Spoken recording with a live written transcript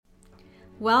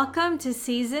Welcome to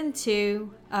Season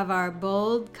 2 of our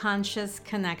Bold Conscious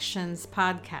Connections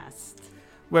podcast,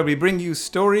 where we bring you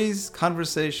stories,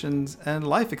 conversations, and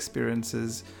life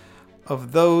experiences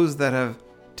of those that have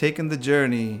taken the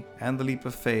journey and the leap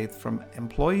of faith from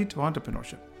employee to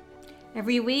entrepreneurship.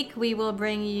 Every week we will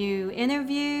bring you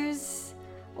interviews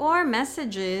or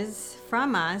messages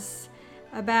from us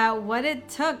about what it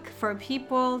took for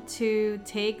people to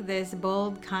take this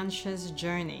bold conscious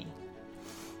journey.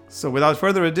 So without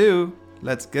further ado,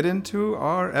 let's get into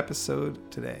our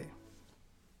episode today.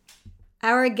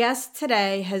 Our guest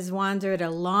today has wandered a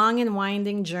long and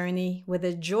winding journey with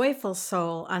a joyful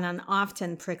soul on an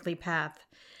often prickly path.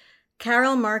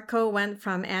 Carol Merko went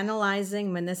from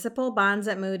analyzing municipal bonds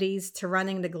at Moody's to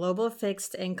running the global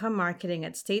fixed income marketing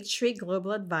at State Street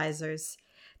Global Advisors,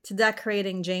 to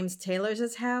decorating James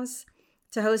Taylor's house,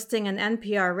 to hosting an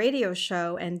NPR radio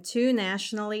show and 2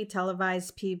 nationally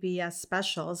televised PBS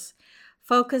specials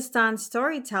focused on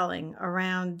storytelling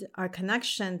around our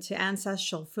connection to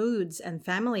ancestral foods and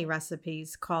family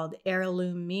recipes called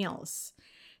Heirloom Meals.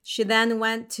 She then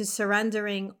went to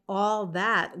surrendering all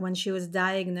that when she was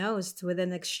diagnosed with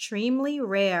an extremely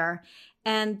rare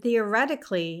and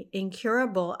theoretically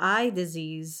incurable eye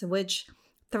disease, which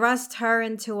thrust her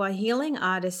into a healing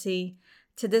odyssey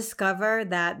to discover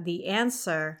that the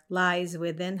answer lies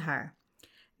within her.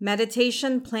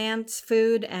 Meditation, plants,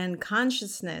 food, and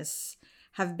consciousness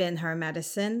have been her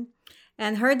medicine,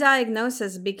 and her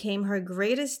diagnosis became her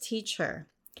greatest teacher.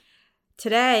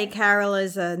 Today, Carol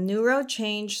is a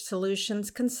neurochange solutions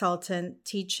consultant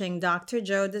teaching Dr.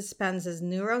 Joe Dispenza's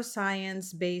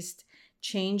neuroscience-based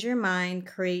Change Your Mind,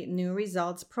 Create New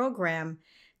Results program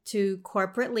to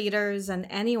corporate leaders and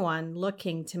anyone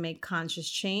looking to make conscious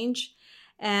change.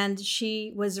 And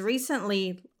she was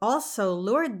recently also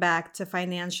lured back to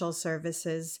financial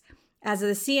services as the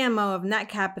CMO of Net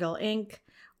Capital Inc.,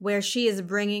 where she is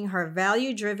bringing her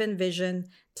value-driven vision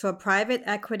to a private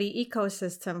equity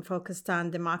ecosystem focused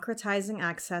on democratizing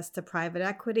access to private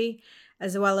equity,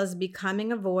 as well as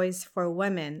becoming a voice for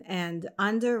women and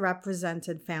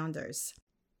underrepresented founders.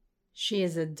 She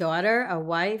is a daughter, a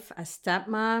wife, a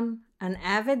stepmom, an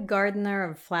avid gardener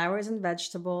of flowers and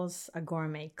vegetables, a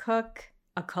gourmet cook,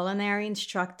 a culinary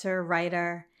instructor,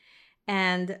 writer,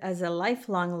 and as a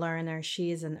lifelong learner, she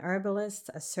is an herbalist,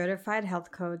 a certified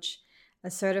health coach,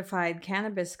 a certified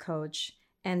cannabis coach,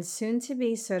 and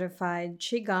soon-to-be certified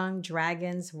Qigong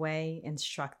Dragon's Way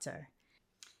instructor.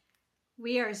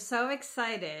 We are so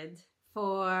excited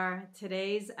for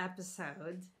today's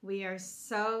episode. We are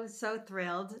so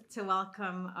thrilled to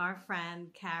welcome our friend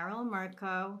Carol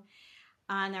Merko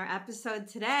on our episode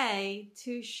today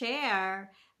to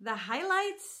share the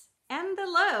highlights and the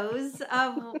lows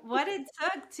of what it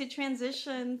took to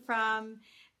transition from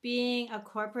being a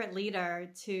corporate leader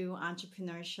to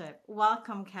entrepreneurship.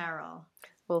 Welcome, Carol.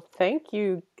 Well, thank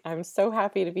you. I'm so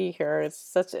happy to be here.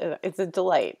 It's a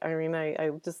delight. I mean, I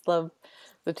just love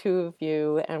the two of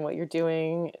you and what you're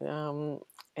doing.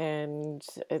 And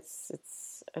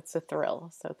it's a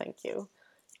thrill. So thank you.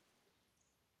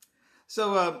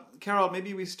 So, Carol,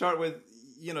 maybe we start with,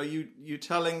 you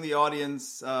telling the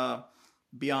audience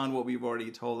beyond what we've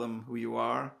already told them who you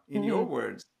are in your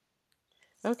words.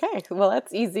 Okay, well,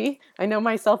 that's easy. I know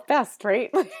myself best,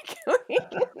 right? You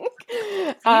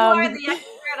are the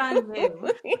expert on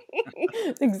you.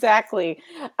 Exactly.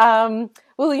 Well,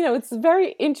 it's a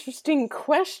very interesting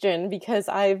question because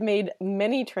I've made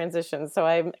many transitions. So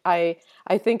I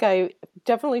think I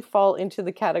definitely fall into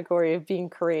the category of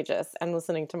being courageous and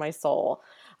listening to my soul.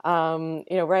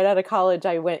 Right out of college,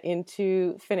 I went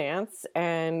into finance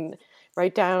and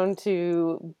right down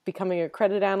to becoming a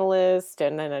credit analyst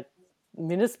and then a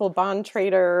municipal bond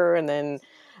trader, and then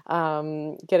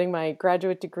getting my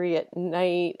graduate degree at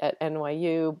night at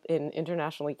NYU in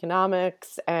international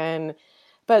economics.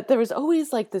 But there was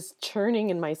always like this churning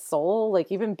in my soul, like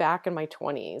even back in my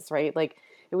 20s, right? Like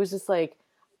it was just like,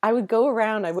 I would go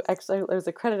around, I was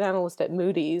a credit analyst at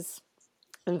Moody's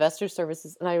Investor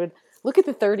Services, and I would look at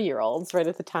the 30-year-olds right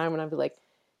at the time, and I'd be like,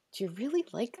 do you really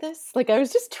like this? Like I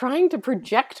was just trying to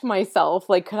project myself.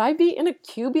 Like, could I be in a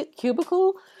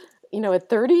cubicle at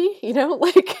 30,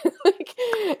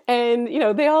 and,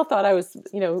 they all thought I was,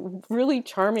 really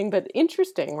charming, but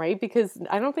interesting, right? Because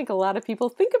I don't think a lot of people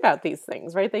think about these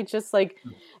things, right? They just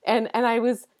and I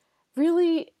was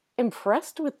really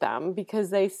impressed with them because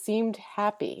they seemed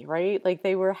happy, right? Like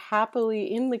they were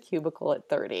happily in the cubicle at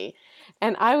 30.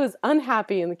 And I was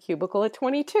unhappy in the cubicle at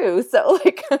 22. So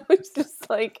I was just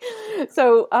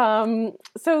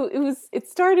it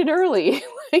started early,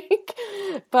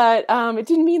 but it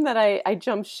didn't mean that I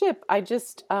jumped ship. I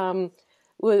just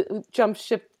jumped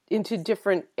ship into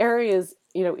different areas,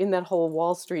 in that whole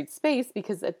Wall Street space,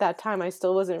 because at that time I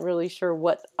still wasn't really sure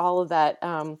what all of that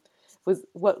was,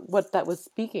 what that was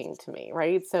speaking to me,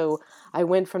 right? So I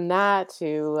went from that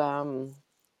to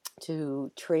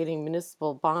trading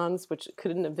municipal bonds, which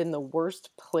couldn't have been the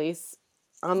worst place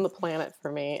on the planet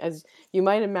for me, as you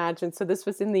might imagine. So this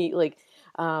was in the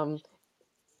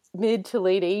mid to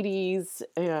late 80s.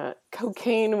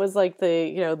 Cocaine was like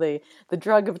the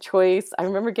drug of choice. I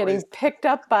remember getting picked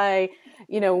up by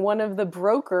one of the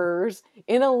brokers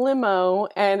in a limo,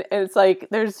 and it's like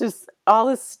there's just all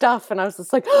this stuff, and I was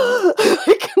just like,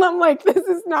 and I'm like, this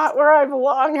is not where I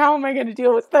belong. How am I going to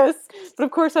deal with this? But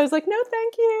of course I was like, no,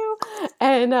 thank you.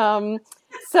 And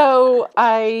so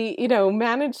I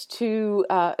managed to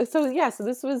so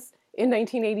this was in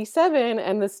 1987,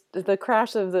 and the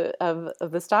crash of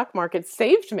the stock market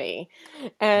saved me,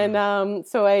 and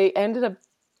so I ended up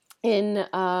in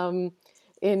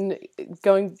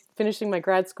finishing my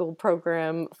grad school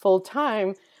program full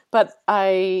time. But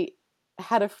I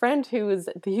had a friend who was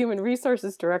the human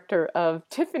resources director of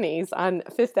Tiffany's on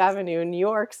Fifth Avenue in New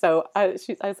York. So I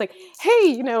was like,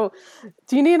 hey, do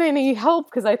you need any help?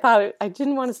 Because I thought I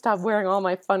didn't want to stop wearing all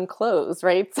my fun clothes,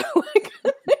 right?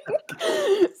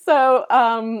 So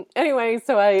anyway,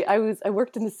 so I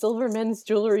worked in the silver men's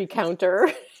jewelry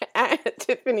counter at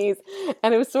Tiffany's,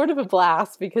 and it was sort of a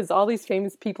blast because all these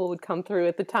famous people would come through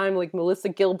at the time. Like Melissa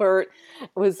Gilbert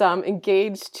was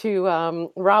engaged to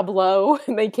Rob Lowe,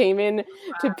 and they came in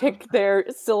to pick their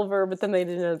silver, but then they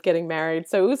ended up getting married.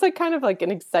 So it was like kind of like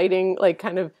an exciting, like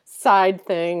kind of side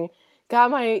thing.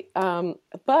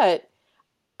 But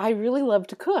I really love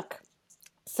to cook.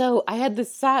 So I had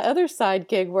this other side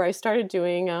gig where I started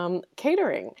doing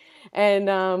catering. And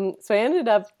so I ended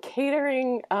up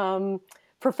catering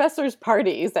professors'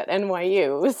 parties at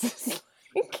NYU.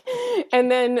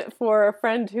 And then for a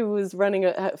friend who was running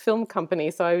a film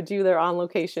company, so I would do their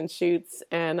on-location shoots.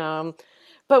 And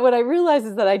but what I realized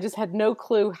is that I just had no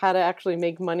clue how to actually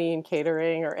make money in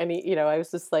catering or any, I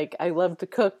was just like, I love to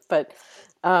cook, but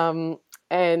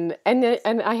and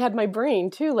I had my brain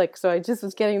too, like, so I just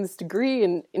was getting this degree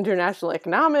in international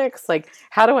economics. Like,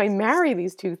 how do I marry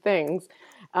these two things?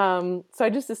 So I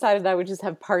just decided I would just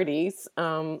have parties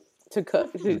to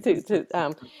cook,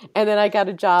 and then I got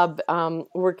a job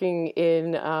working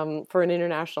in for an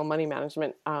international money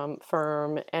management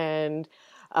firm, and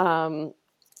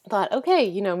thought,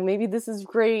 okay, maybe this is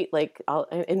great, like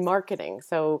in marketing.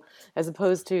 So as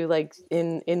opposed to like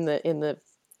in the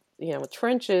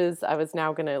trenches, I was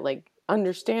now going to like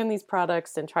understand these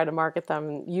products and try to market them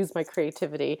and use my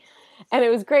creativity. And it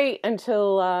was great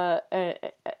until,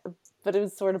 but it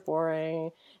was sort of boring.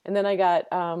 And then I got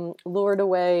lured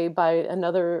away by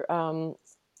another,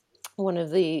 one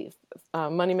of the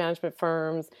money management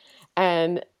firms.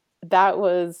 And that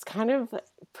was kind of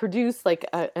produced like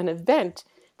an event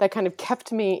that kind of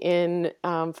kept me in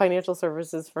financial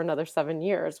services for another 7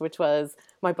 years, which was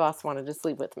my boss wanted to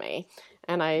sleep with me.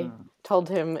 And I told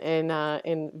him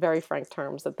in very frank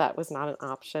terms that was not an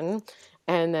option.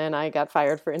 And then I got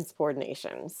fired for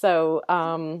insubordination. So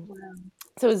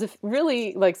so it was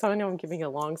really like, so I know I'm giving a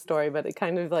long story, but it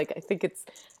kind of like, I think it's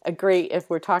a great, if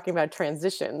we're talking about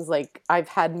transitions, like I've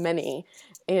had many,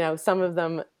 some of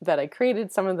them that I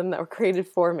created, some of them that were created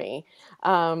for me.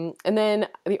 And then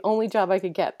the only job I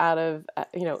could get out of,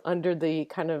 under the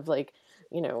kind of like,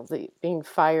 the being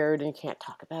fired and you can't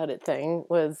talk about it thing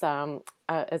was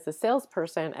as a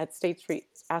salesperson at State Street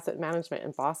Asset Management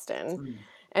in Boston.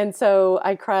 And so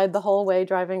I cried the whole way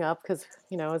driving up because,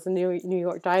 as a New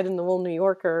York, dyed-in-the-wool New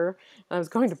Yorker, and I was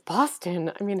going to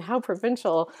Boston. I mean, how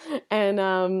provincial. And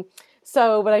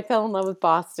but I fell in love with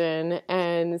Boston,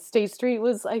 and State Street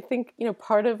was, I think,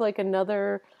 part of like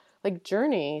another like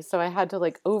journey. So I had to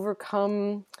like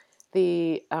overcome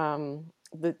the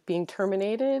being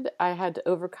terminated. I had to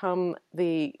overcome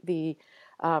the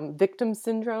victim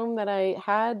syndrome that I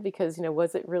had because,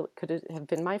 was it really, could it have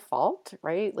been my fault?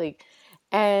 Right. Like,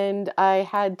 and I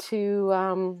had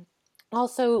to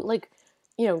also like,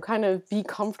 kind of be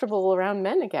comfortable around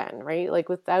men again. Right. Like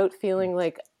without feeling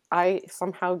like I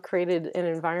somehow created an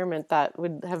environment that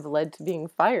would have led to being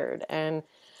fired. And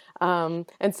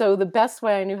so the best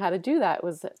way I knew how to do that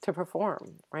was to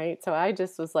perform, right? So I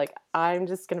just was like, I'm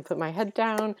just going to put my head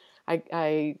down.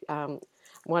 I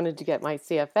wanted to get my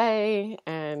CFA,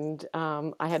 and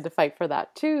I had to fight for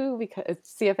that too, because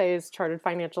CFA is Chartered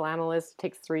Financial Analyst. It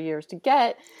takes 3 years to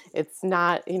get. It's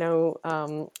not,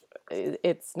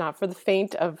 it's not for the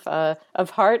faint of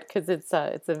heart, because it's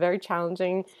a very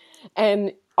challenging.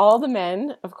 And all the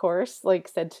men, of course, like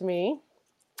said to me,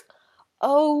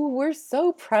 "Oh, we're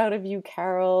so proud of you,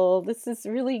 Carol. This is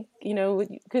really,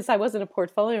 because I wasn't a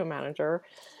portfolio manager,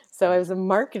 so I was a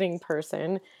marketing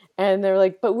person." And they're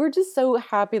like, "But we're just so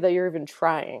happy that you're even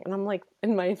trying." And I'm like,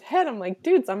 in my head, I'm like,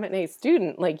 dudes, I'm an A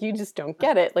student. Like, you just don't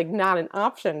get it. Like, not an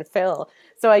option, fail.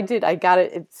 So I did. I got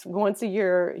it. It's once a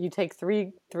year. You take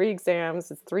three exams.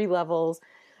 It's 3 levels.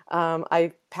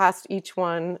 I passed each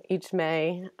one each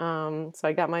May. So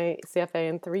I got my CFA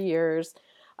in 3 years.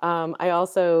 I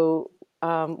also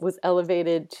was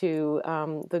elevated to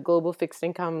the global fixed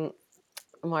income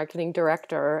marketing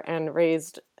director and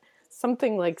raised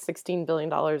something like $16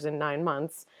 billion in 9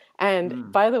 months.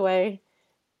 And by the way,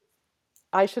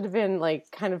 I should have been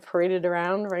like kind of paraded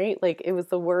around, right? Like it was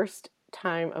the worst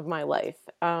time of my life.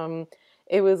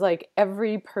 It was like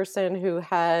every person who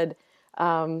had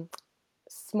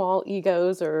small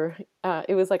egos, or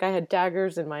it was like I had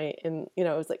daggers in it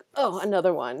was like, oh,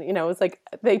 another one. It was like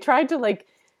they tried to like,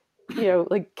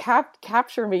 like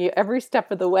capture me every step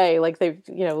of the way. Like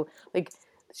like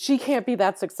she can't be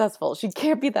that successful. She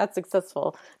can't be that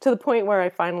successful, to the point where I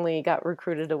finally got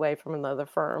recruited away from another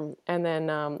firm. And then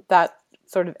that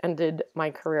sort of ended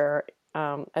my career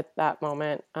at that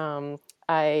moment.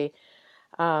 I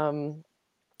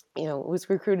was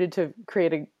recruited to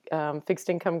create a fixed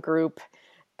income group,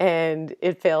 and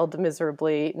it failed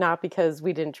miserably, not because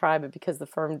we didn't try, but because the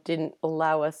firm didn't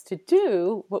allow us to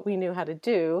do what we knew how to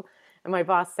do. And my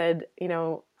boss said,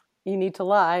 you need to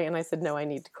lie. And I said, no, I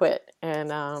need to quit.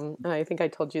 And I think I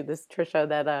told you this, Trisha,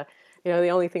 that, the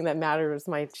only thing that mattered was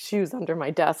my shoes under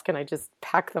my desk. And I just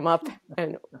packed them up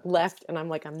and left. And I'm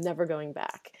like, I'm never going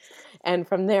back. And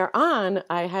from there on,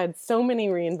 I had so many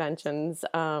reinventions.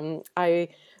 I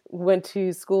went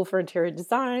to school for interior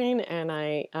design, and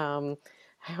I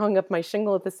hung up my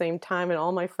shingle at the same time, and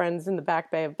all my friends in the Back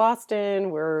Bay of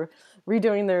Boston were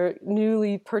redoing their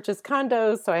newly purchased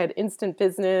condos, so I had instant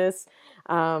business.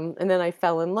 And then I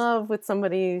fell in love with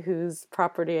somebody whose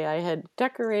property I had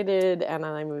decorated, and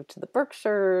then I moved to the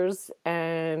Berkshires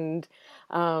and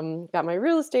got my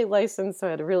real estate license. So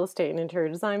I had a real estate and interior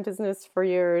design business for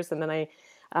years, and then I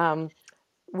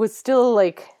was still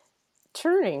like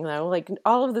churning, though, like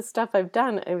all of the stuff I've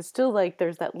done. It was still like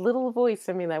there's that little voice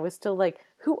in me that was still like,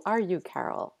 who are you,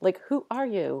 Carol? Like, who are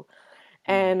you?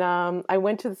 And I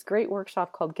went to this great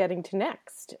workshop called Getting to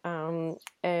Next, and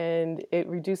it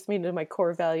reduced me to my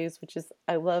core values, which is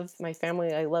I love my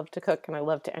family, I love to cook, and I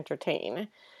love to entertain.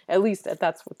 At least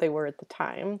that's what they were at the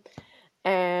time.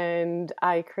 And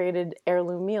I created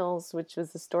Heirloom Meals, which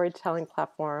was a storytelling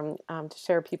platform to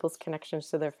share people's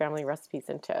connections to their family recipes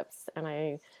and tips. And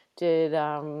I did,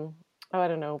 I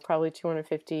don't know, probably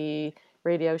 250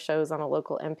 radio shows on a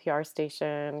local NPR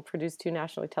station, produced 2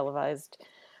 nationally televised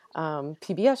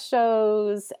PBS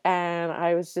shows, and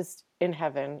I was just in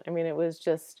heaven. I mean, it was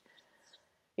just,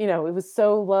 it was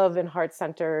so love and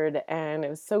heart-centered, and it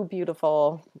was so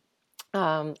beautiful.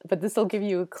 But this will give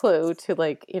you a clue to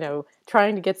like,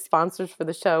 trying to get sponsors for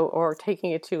the show, or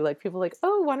taking it to like people like,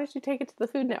 oh, why don't you take it to the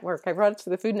Food Network? I brought it to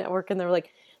the Food Network, and they were like,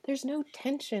 there's no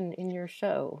tension in your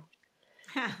show.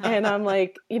 And I'm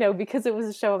like, because it was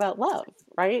a show about love,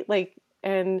 right? Like,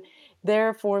 and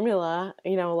their formula, a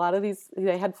lot of these,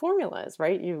 they had formulas,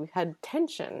 right? You had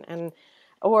tension,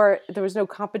 or there was no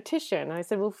competition. And I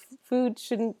said, well, food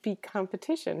shouldn't be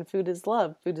competition. Food is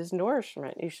love. Food is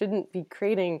nourishment. You shouldn't be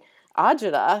creating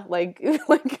agita like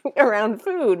around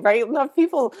food, right? Enough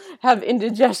people have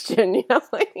indigestion,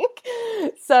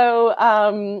 so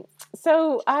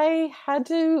I had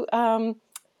to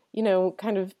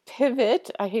kind of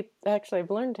pivot. I've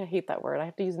learned to hate that word. I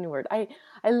have to use a new word. I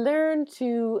learned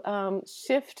to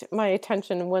shift my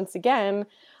attention once again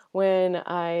when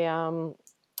I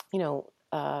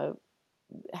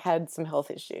had some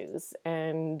health issues,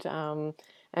 and now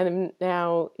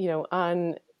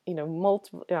on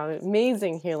multiple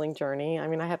amazing healing journey. I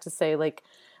mean, I have to say, like,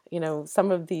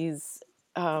 some of these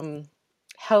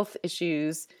health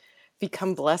issues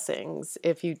become blessings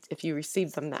if you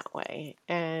receive them that way,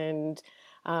 and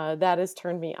that has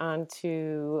turned me on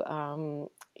to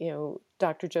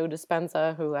Dr. Joe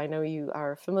Dispenza, who I know you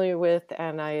are familiar with,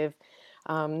 and I have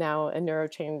now a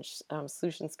NeuroChange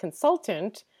Solutions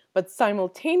consultant. But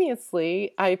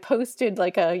simultaneously, I posted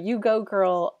like a "You Go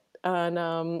Girl" on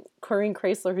Corrine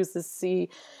Chrysler, who's the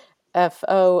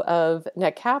CFO of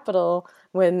Net Capital,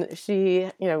 when she,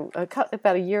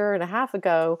 about a year and a half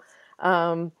ago,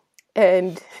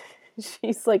 and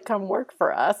she's like, come work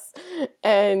for us.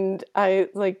 And I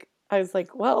was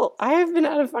like, well, I have been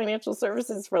out of financial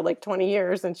services for like 20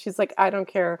 years. And she's like, I don't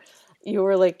care. You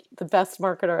were like the best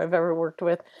marketer I've ever worked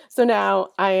with. So now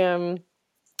I am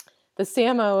the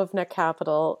CMO of Net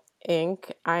Capital.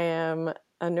 Inc. I am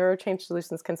a neurochange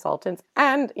solutions consultant,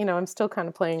 and I'm still kind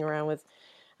of playing around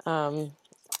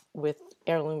with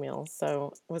heirloom meals.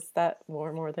 So was that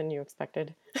more than you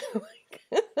expected?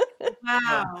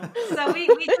 Wow. So we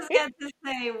just get to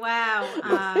say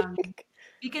wow.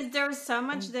 Because there was so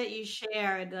much that you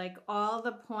shared, like all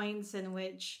the points in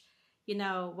which,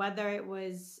 whether it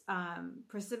was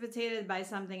precipitated by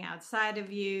something outside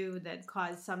of you that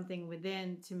caused something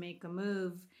within to make a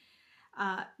move.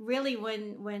 Really,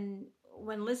 when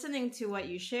listening to what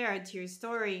you shared, to your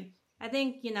story, I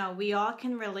think, we all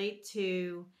can relate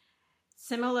to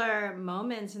similar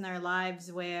moments in our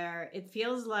lives where it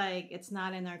feels like it's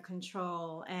not in our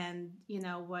control. And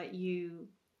what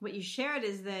you shared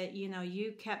is that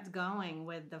you kept going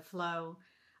with the flow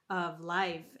of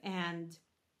life. And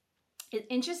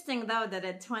interesting though that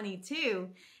at 22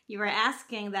 you were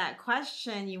asking that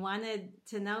question. You wanted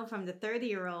to know from the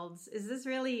 30-year-olds, is this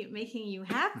really making you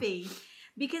happy?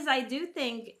 Because I do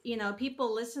think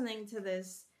people listening to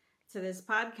this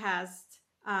podcast,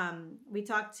 we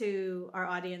talk to our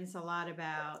audience a lot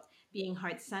about being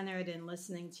heart-centered and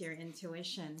listening to your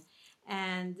intuition.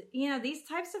 And these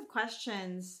types of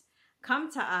questions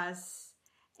come to us,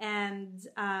 and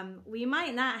we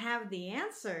might not have the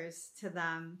answers to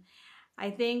them. I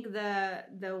think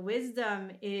the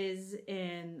wisdom is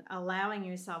in allowing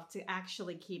yourself to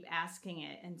actually keep asking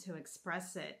it and to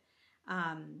express it,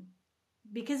 um,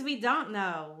 because we don't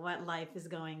know what life is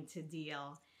going to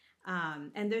deal.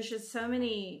 And there's just so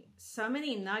many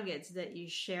nuggets that you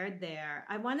shared there.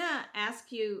 I want to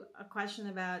ask you a question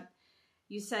about.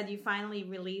 You said you finally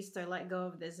released or let go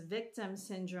of this victim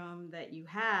syndrome that you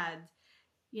had.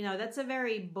 That's a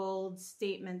very bold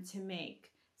statement to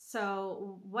make.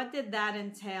 So, what did that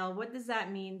entail? What does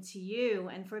that mean to you?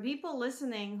 And for people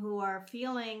listening who are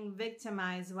feeling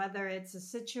victimized, whether it's a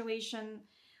situation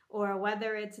or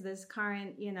whether it's this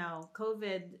current,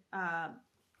 COVID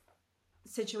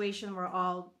situation we're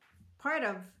all part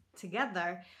of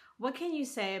together, what can you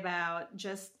say about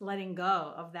just letting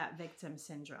go of that victim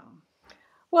syndrome?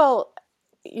 Well,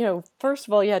 first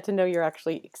of all, you had to know you're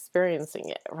actually experiencing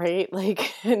it, right?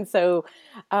 Like, and so,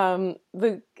 I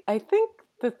think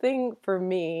the thing for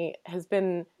me has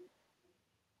been,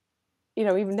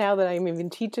 even now that I'm even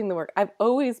teaching the work, I've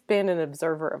always been an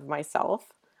observer of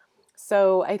myself.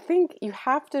 So I think you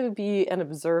have to be an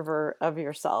observer of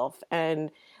yourself,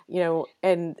 and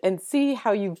and see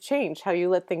how you've changed, how you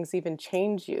let things even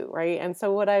change you, right? And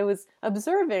so what I was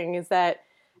observing is that,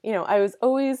 I was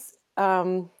always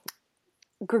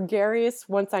gregarious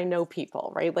once I know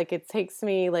people, right? Like it takes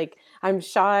me, like I'm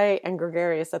shy and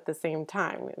gregarious at the same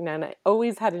time. And I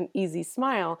always had an easy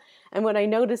smile. And what I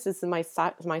noticed is my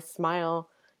smile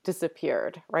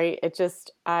disappeared, right?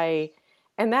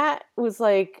 And that was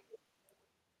like,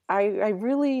 I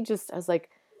really just, I was like,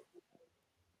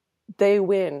 they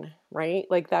win, right?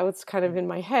 Like that was kind of in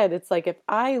my head. It's like, if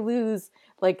I lose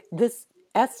like this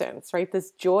essence, right?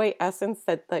 This joy essence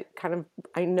that kind of,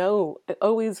 I know it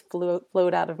always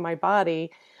flowed out of my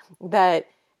body, that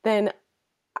then,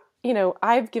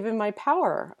 I've given my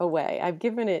power away. I've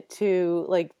given it to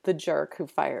like the jerk who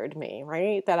fired me,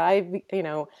 right? That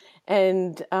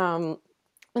and,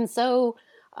 and so,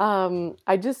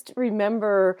 I just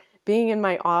remember being in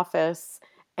my office,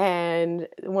 and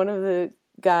one of the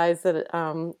guys that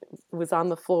was on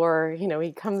the floor,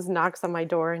 he comes, knocks on my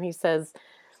door, and he says,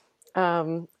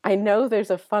 I know there's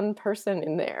a fun person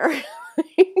in there.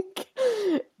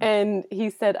 And he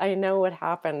said, I know what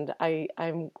happened.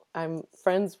 I'm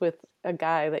friends with a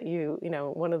guy that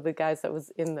one of the guys that was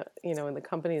in the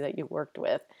company that you worked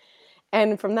with.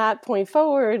 And from that point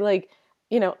forward, like,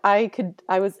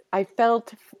 I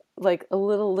felt like a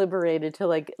little liberated to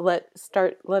like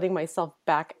start letting myself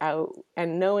back out,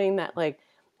 and knowing that like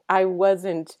I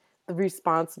wasn't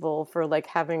responsible for like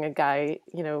having a guy,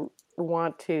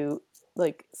 want to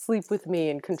like sleep with me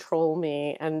and control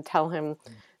me and tell him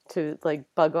to like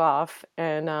bug off.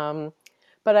 And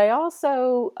but I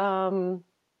also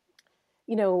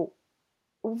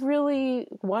really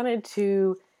wanted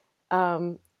to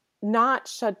not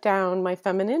shut down my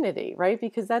femininity, right?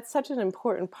 Because that's such an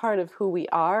important part of who we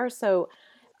are. So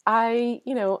I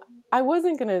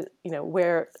wasn't going to,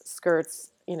 wear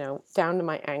skirts, down to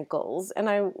my ankles. And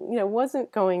I,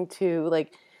 wasn't going to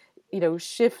like,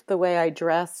 shift the way I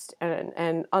dressed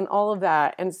and on all of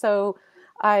that. And so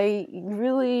I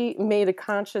really made a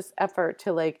conscious effort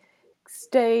to like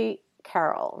stay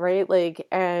Carol, right? Like,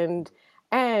 and,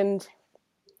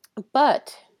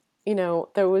 but,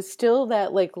 there was still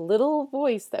that like little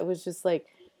voice that was just like,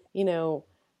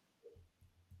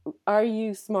 are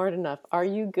you smart enough? Are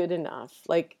you good enough?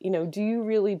 Like, do you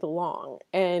really belong?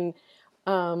 And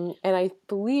I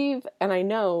believe, and I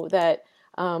know that,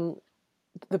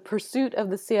 the pursuit of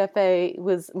the CFA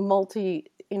was it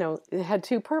had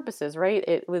two purposes, right?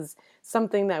 It was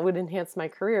something that would enhance my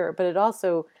career, but it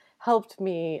also helped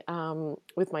me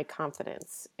with my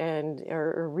confidence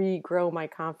or regrow my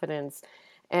confidence.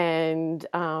 And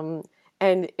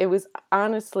it was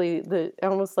honestly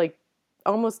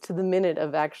almost to the minute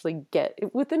of actually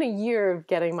within a year of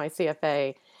getting my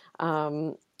CFA,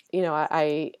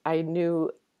 I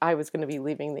knew I was going to be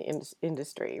leaving the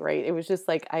industry, right? It was just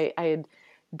like I had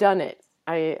done it.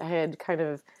 I had kind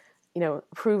of,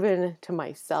 proven to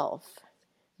myself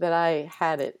that I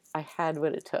had it. I had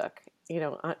what it took,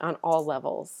 on all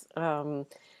levels.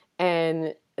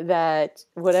 And that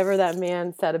whatever that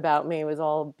man said about me was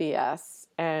all BS,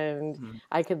 and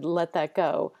I could let that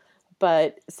go.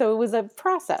 But so it was a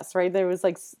process, right?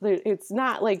 It's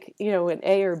not like, an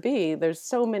A or B. There's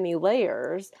so many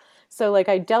layers. So like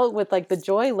I dealt with like the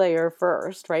joy layer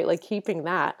first, right? Like keeping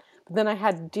that. But then I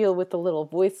had to deal with the little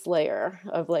voice layer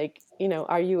of like,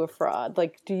 are you a fraud?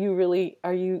 Like, do you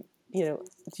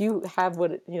have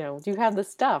do you have the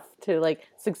stuff to like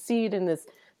succeed in this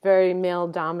very male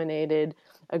dominated,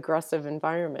 aggressive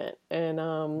environment? And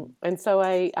so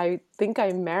I think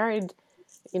I married,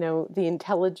 the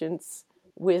intelligence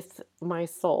with my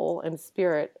soul and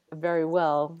spirit very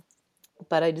well.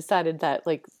 But I decided that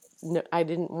like, no, I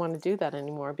didn't want to do that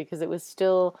anymore because it was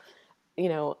still,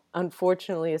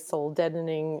 unfortunately a soul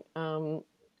deadening,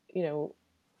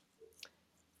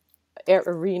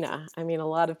 arena. I mean, a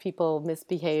lot of people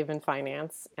misbehave in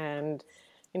finance, and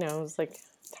it was like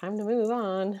time to move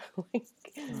on.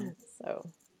 So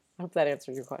I hope that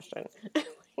answered your question.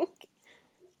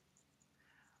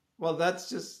 Well, that's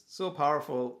just so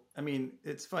powerful. I mean,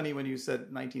 it's funny when you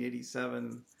said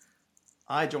 1987.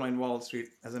 I joined Wall Street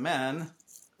as a man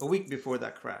a week before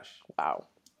that crash. Wow.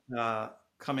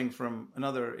 Coming from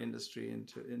another industry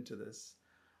into this,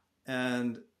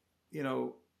 and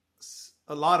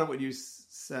a lot of what you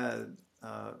said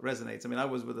resonates. I mean, I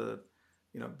was with a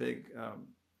big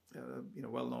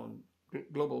well-known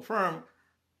global firm.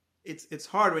 It's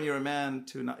hard when you're a man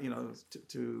to not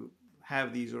to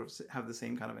have these or have the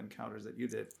same kind of encounters that you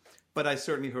did. But I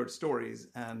certainly heard stories,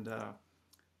 and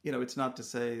it's not to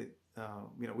say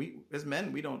we as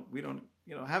men we don't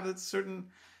have a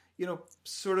certain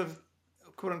sort of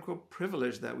quote unquote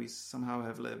privilege that we somehow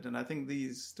have lived. And I think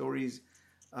these stories,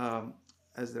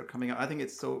 as they're coming out, I think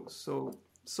it's so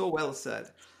well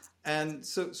said. And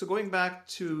so going back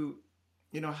to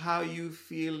how you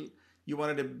feel you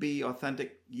wanted to be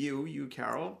authentic, you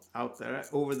Carol, out there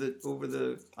over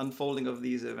the unfolding of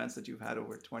these events that you've had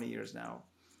over 20 years now.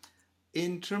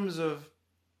 In terms of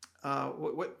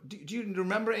what do you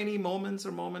remember any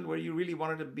moment where you really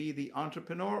wanted to be the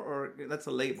entrepreneur, or that's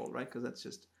a label, right? Because that's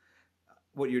just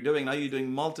what you're doing now. You're doing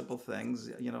multiple things.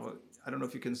 I don't know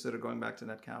if you consider going back to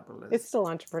Net Capital. It's still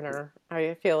entrepreneur.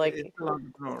 I feel like it's still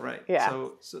entrepreneur, right? Yeah.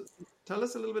 So tell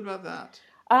us a little bit about that.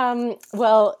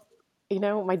 Well,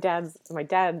 my dad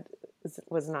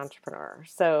was an entrepreneur,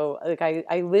 so like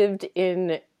I lived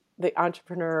in the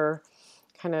entrepreneur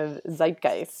kind of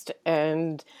zeitgeist,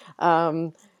 and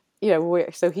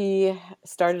so he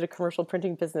started a commercial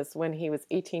printing business when he was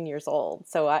 18 years old.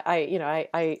 So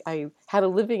I had a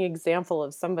living example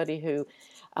of somebody who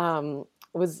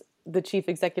was the chief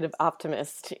executive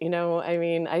optimist. I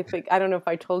mean, I don't know if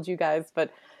I told you guys,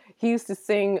 but he used to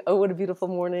sing, "Oh, what a beautiful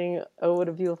morning. Oh, what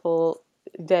a beautiful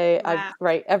day." Wow.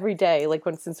 Right, every day, like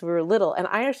since we were little. And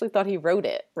I actually thought he wrote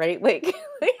it, right? Like,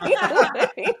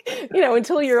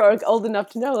 until you're old enough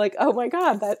to know, like, oh my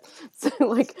God, that's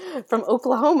like from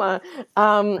Oklahoma.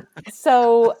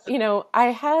 So, I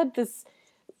had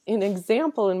an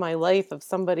example in my life of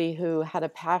somebody who had a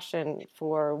passion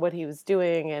for what he was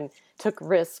doing and took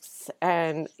risks,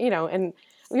 and and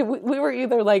we were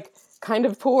either like kind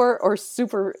of poor or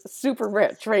super, super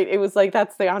rich, right? It was like,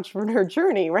 that's the entrepreneur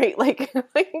journey, right? But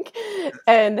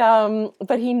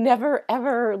he never,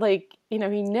 ever he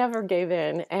never gave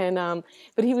in. And,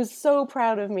 but he was so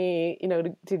proud of me,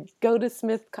 to go to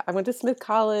Smith. I went to Smith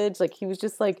College. Like, he was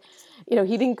just like, he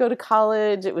didn't go to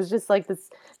college. It was just like this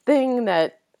thing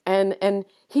that, and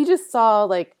he just saw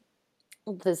like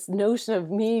this notion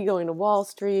of me going to Wall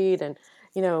Street and,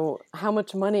 how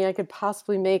much money I could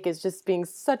possibly make is just being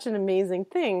such an amazing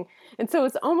thing. And so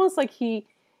it's almost like he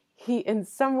in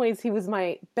some ways he was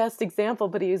my best example,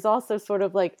 but he was also sort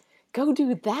of like, go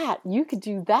do that. You could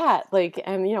do that. Like,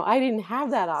 and, I didn't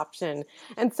have that option.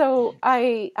 And so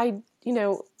I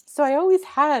so I always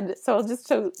had, so just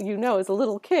so you know, as a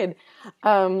little kid,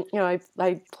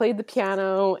 I played the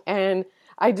piano, and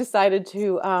I decided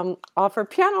to offer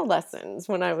piano lessons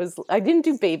when I didn't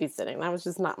do babysitting. That was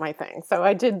just not my thing. So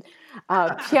I did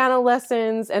piano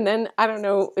lessons. And then, I don't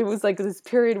know, it was like this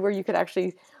period where you could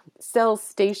actually sell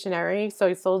stationery. So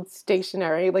I sold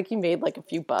stationery, like you made like a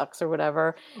few bucks or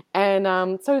whatever. And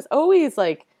so I was always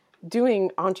like doing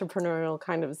entrepreneurial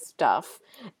kind of stuff.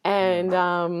 And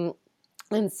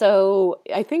so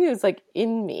I think it was like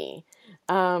in me.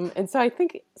 And so I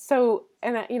think so,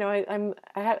 and I'm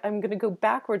going to go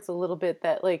backwards a little bit,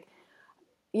 that like,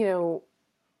 you know,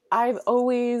 I've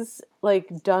always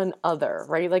like done other,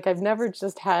 right? Like I've never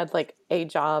just had like a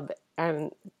job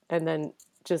and then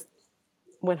just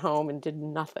went home and did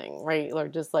nothing, right? Or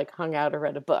just like hung out or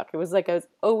read a book. It was like I was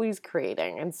always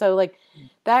creating. And so like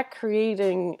that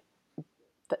creating,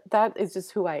 that is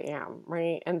just who I am,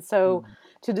 right? And so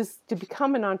to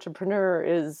become an entrepreneur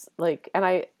is like, and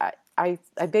I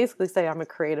basically say I'm a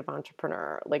creative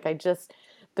entrepreneur. Like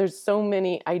there's so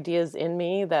many ideas in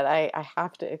me that I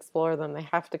have to explore them. They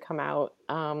have to come out.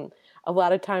 A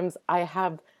lot of times I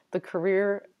have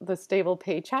the stable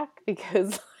paycheck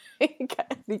because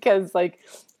like,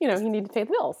 you need to pay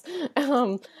the bills.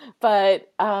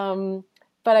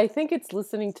 But I think it's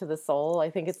listening to the soul. I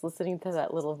think it's listening to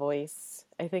that little voice.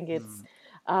 I think it's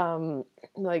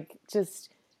like just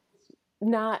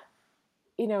not,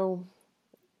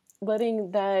 letting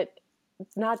that,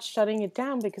 not shutting it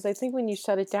down, because I think when you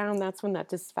shut it down, that's when that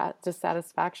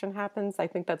dissatisfaction happens. I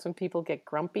think that's when people get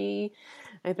grumpy.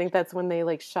 I think that's when they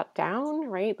like shut down,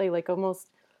 right? They like almost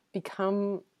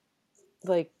become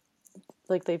like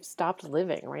they've stopped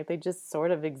living, right? They just sort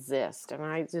of exist. And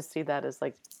I just see that as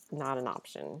like not an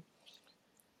option.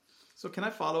 So can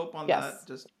I follow up on Yes. that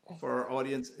just for our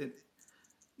audience?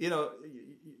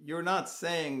 You're not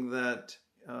saying that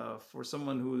for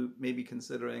someone who may be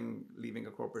considering leaving a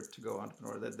corporate to go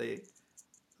entrepreneur,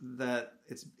 that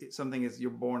it's something is you're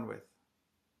born with.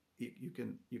 You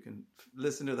can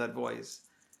listen to that voice.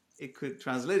 It could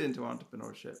translate into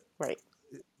entrepreneurship. Right.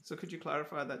 So could you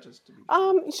clarify that just to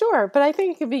be sure, but I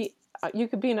think you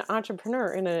could be an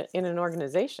entrepreneur in an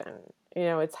organization.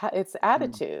 It's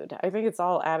attitude. I think it's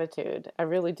all attitude. I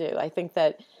really do. I think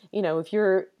that, if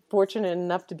you're fortunate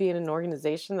enough to be in an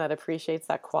organization that appreciates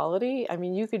that quality, I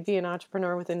mean, you could be an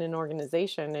entrepreneur within an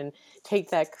organization and take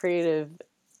that creative,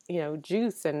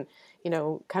 juice and,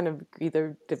 kind of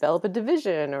either develop a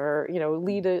division or,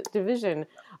 lead a division.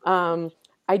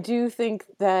 I do think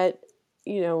that,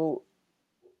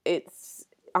 it's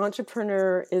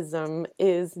entrepreneurism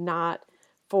is not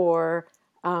for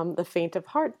the faint of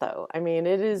heart, though. I mean,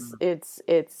 it is. It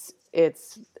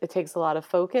takes a lot of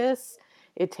focus.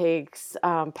 It takes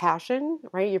passion,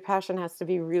 right? Your passion has to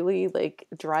be really like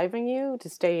driving you to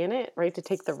stay in it, right? To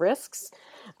take the risks,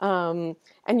 and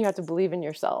you have to believe in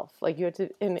yourself. Like you have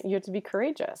to be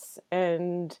courageous.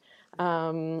 And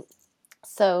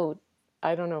so,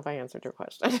 I don't know if I answered your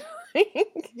question.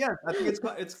 Yeah, I think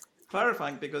it's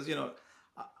clarifying because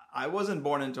I wasn't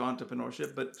born into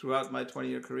entrepreneurship, but throughout my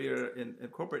 20-year career in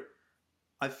corporate,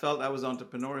 I felt I was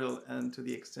entrepreneurial, and to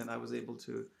the extent I was able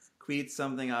to create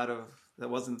something out of that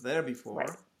wasn't there before,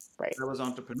 right. That was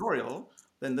entrepreneurial.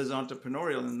 Then there's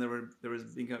entrepreneurial, and there was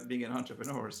being an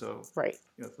entrepreneur. So right,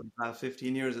 for the past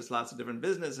 15 years, it's lots of different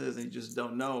businesses, and you just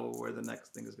don't know where the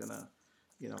next thing is gonna,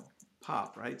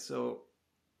 pop, right? So,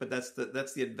 but that's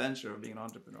the adventure of being an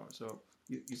entrepreneur. So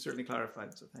you certainly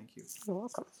clarified. So thank you. You're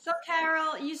welcome. So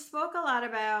Carol, you spoke a lot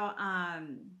about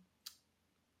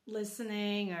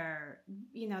listening, or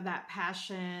that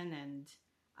passion,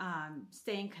 and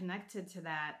staying connected to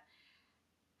that.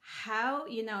 How,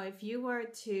 if you were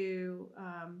to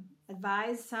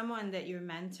advise someone that you're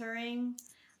mentoring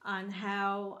on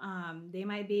how they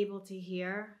might be able to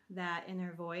hear that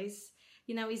inner voice,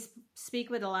 we speak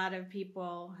with a lot of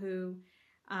people who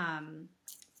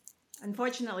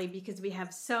unfortunately, because we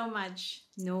have so much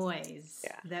noise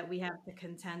that we have to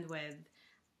contend with,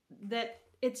 that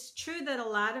it's true that a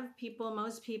lot of people,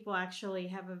 most people actually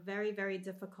have a very, very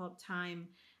difficult time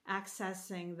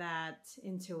accessing that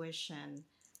intuition,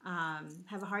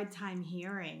 have a hard time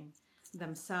hearing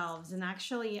themselves, and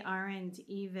actually aren't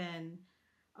even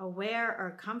aware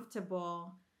or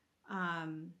comfortable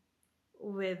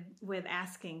with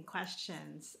asking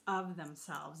questions of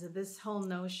themselves. This whole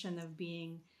notion of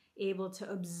being able to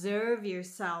observe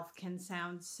yourself can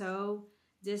sound so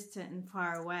distant and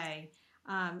far away.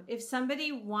 If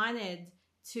somebody wanted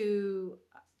to,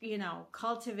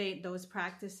 cultivate those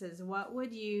practices, what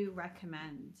would you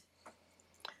recommend?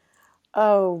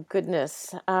 Oh,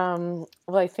 goodness. Well,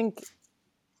 I think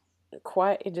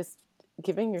just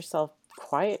giving yourself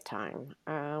quiet time.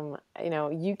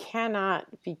 You cannot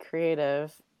be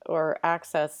creative or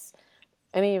access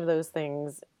any of those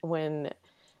things when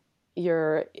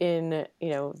you're in,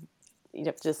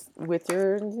 just with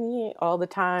your all the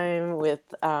time with,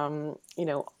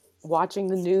 watching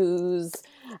the news,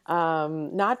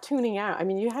 not tuning out. I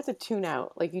mean, you have to tune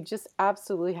out. Like, you just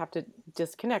absolutely have to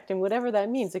disconnect. And whatever that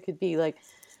means, it could be like,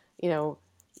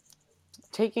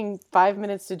 taking 5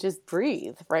 minutes to just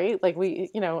breathe, right? Like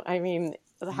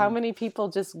how many people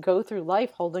just go through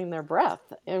life holding their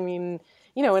breath? I mean,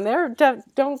 and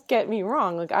don't get me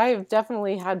wrong. Like, I've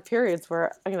definitely had periods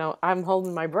where, I'm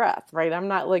holding my breath, right? I'm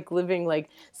not like living, like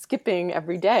skipping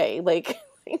every day.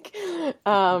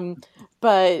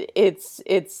 But it's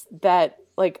that,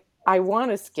 like, I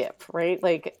want to skip, right?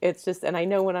 Like, it's just, and I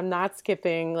know when I'm not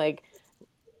skipping, like,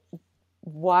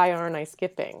 why aren't I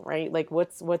skipping, right? Like,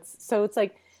 so it's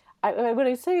like, what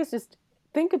I say is just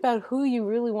think about who you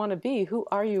really want to be. Who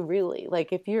are you really?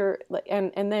 Like, if you're like,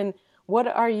 and then what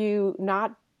are you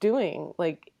not doing?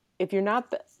 Like, if you're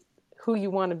not who you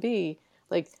want to be,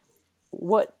 like,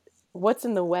 what's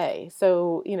in the way?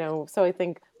 So, so I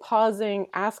think pausing,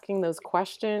 asking those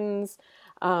questions,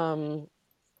 and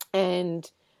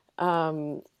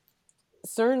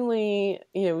certainly,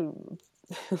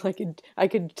 I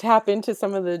could tap into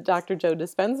some of the Dr. Joe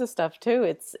Dispenza stuff too.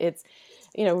 It's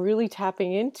really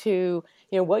tapping into,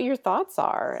 what your thoughts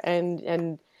are,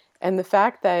 and the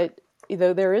fact that,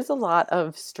 there is a lot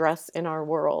of stress in our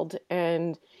world,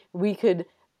 and we could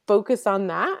focus on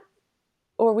that,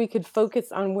 or we could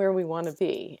focus on where we want to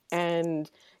be.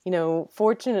 And,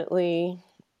 fortunately,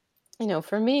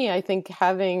 for me, I think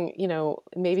having,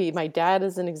 maybe my dad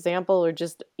as an example, or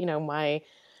just, my,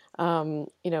 born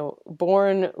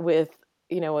with,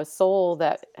 a soul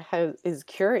that is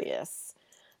curious.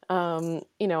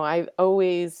 I've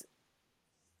always,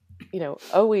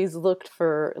 always looked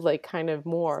for, like, kind of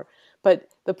more, but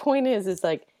the point is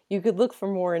like, you could look for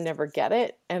more and never get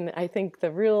it. And I think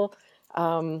the real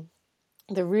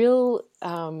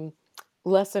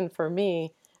lesson for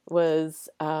me was,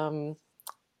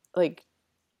 like,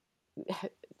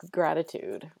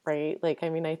 gratitude, right? Like, I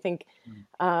mean, I think,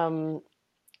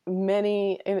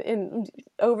 many in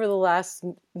over the last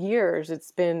years, it's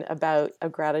been about a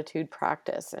gratitude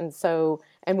practice. And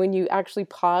when you actually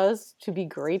pause to be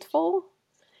grateful,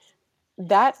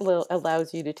 that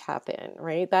allows you to tap in,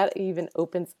 right? That even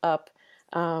opens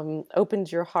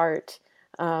your heart.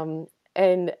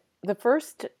 And the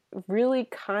first really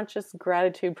conscious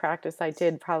gratitude practice I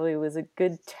did probably was a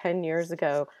good 10 years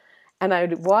ago. And I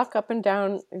would walk up and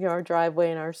down, our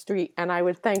driveway in our street, and I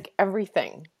would thank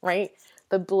everything, right?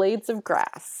 The blades of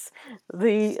grass,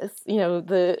 the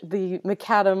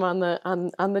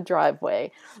macadam on the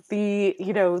driveway,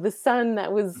 the sun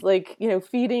that was, like,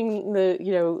 feeding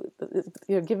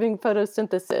giving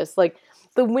photosynthesis, like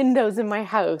the windows in my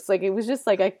house. Like, it was just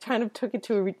like, I kind of took it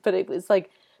but it was like,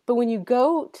 but when you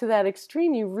go to that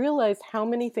extreme, you realize how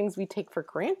many things we take for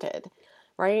granted,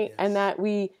 right? Yes. And that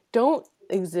we don't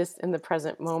exist in the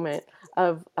present moment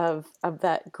of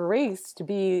that grace to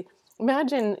be.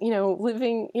 Imagine,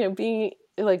 living, being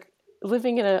like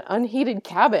living in an unheated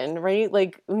cabin, right?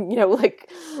 Like,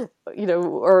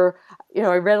 or,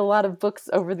 I read a lot of books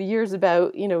over the years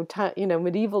about,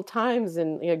 medieval times,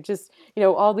 and, just,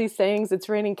 all these sayings, it's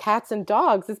raining cats and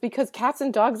dogs. It's because cats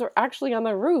and dogs are actually on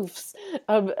the roofs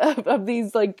of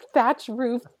these, like, thatch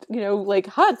roofed, like,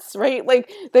 huts, right?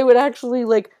 Like, they would actually,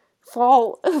 like,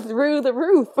 fall through the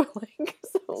roof. Like,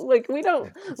 so, like, we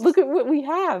don't look at what we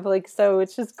have. Like, so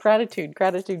it's just gratitude.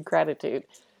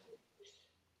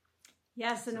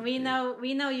 Yes, and we know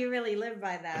you really live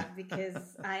by that, because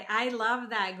I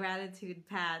love that gratitude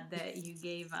pad that you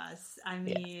gave us. I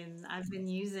mean, yeah. I've been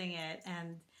using it,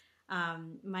 and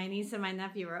my niece and my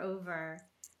nephew were over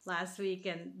last week,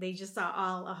 and they just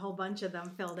saw a whole bunch of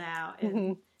them filled out, and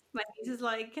mm-hmm. My niece is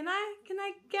like, can I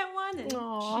get one? And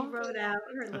Aww. She wrote out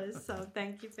her list. So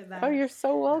thank you for that. Oh, you're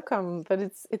so welcome. But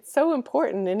it's so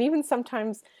important. And even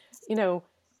sometimes,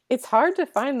 it's hard to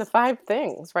find the 5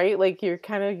 things, right? Like,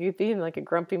 you'd be in, like, a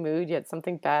grumpy mood. You had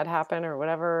something bad happen or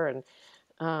whatever.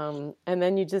 And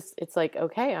then it's like,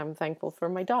 okay, I'm thankful for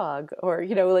my dog, or,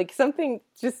 like, something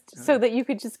just so that you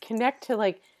could just connect to,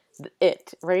 like,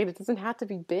 it, right? It doesn't have to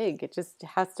be big. It just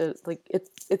has to, like,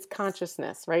 it's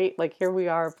consciousness, right? Like, here we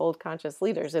are, bold conscious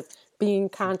leaders. It's being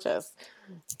conscious.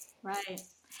 Right.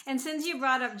 And since you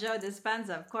brought up Joe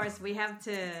Dispenza, of course, we have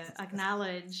to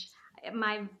acknowledge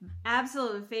my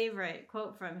absolute favorite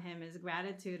quote from him is,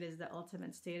 gratitude is the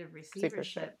ultimate state of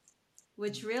receivership.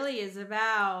 which really is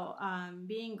about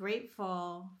being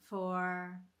grateful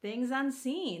for things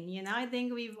unseen. I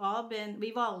think we've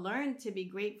all learned to be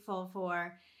grateful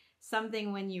for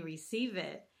something when you receive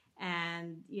it.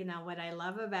 And what I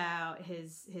love about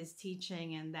his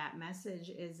teaching and that message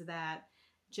is that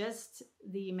just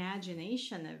the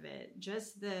imagination of it,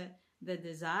 just the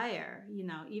desire,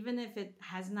 even if it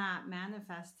has not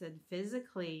manifested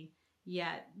physically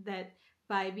yet, that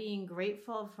by being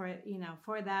grateful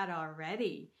for that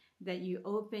already, that you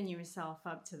open yourself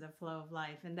up to the flow of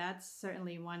life. And that's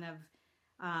certainly one of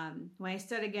when I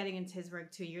started getting into his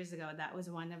work 2 years ago, that was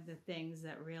one of the things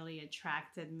that really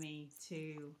attracted me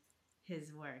to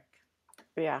his work.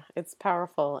 Yeah, it's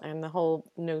powerful. And the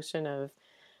whole notion of,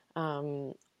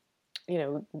 um, you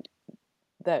know,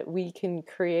 that we can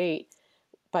create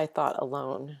by thought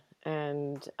alone.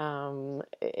 And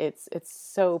it's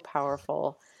so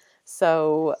powerful.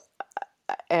 So,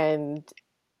 and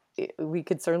we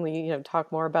could certainly,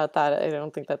 talk more about that. I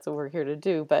don't think that's what we're here to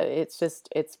do, but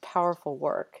it's powerful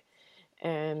work.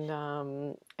 And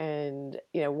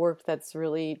work that's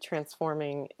really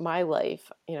transforming my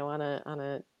life, on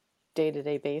a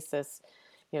day-to-day basis,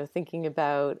 thinking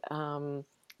about,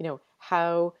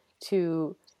 how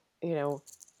to, you know,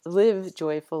 live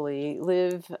joyfully,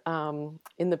 live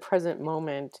in the present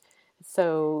moment.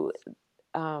 So,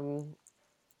 um,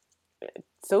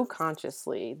 so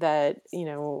consciously that,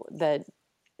 that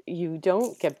you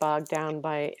don't get bogged down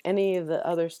by any of the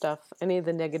other stuff, any of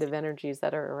the negative energies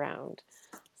that are around.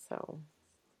 So,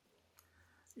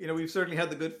 We've certainly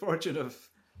had the good fortune of,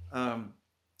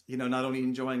 not only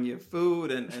enjoying your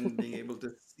food and being able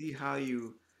to see how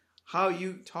you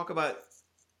talk about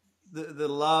the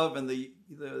love and the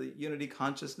unity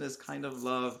consciousness kind of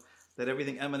love, that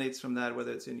everything emanates from that,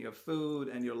 whether it's in your food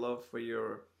and your love for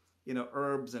your,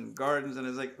 herbs and gardens. And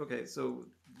it's like, okay, so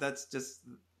that's just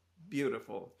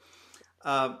beautiful.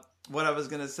 Uh, what I was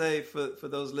going to say for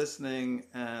those listening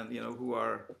and, who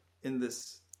are in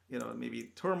this,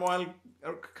 maybe turmoil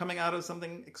or coming out of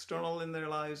something external in their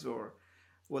lives, or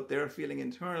what they're feeling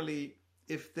internally,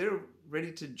 if they're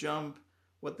ready to jump,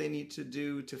 what they need to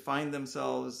do to find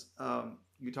themselves.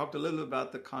 You talked a little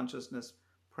about the consciousness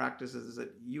practices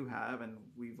that you have, and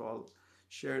we've all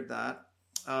shared that.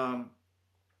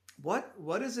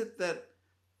 What is it that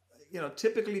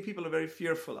typically people are very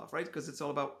fearful of, right? Because it's all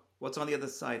about what's on the other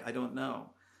side. I don't know.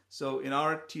 So in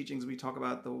our teachings, we talk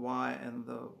about the why and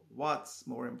the what's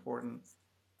more important,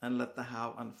 and let the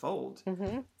how unfold.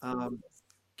 mm-hmm.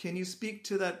 Can you speak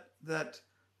to that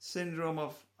syndrome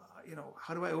of,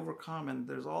 how do I overcome? And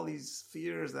there's all these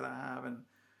fears that I have, and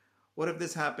what if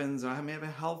this happens? Or I may have a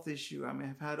health issue. I may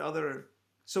have had other.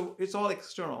 So it's all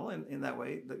external in that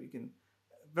way that you can,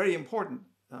 very important,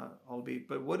 albeit.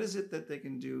 But what is it that they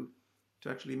can do to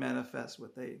actually manifest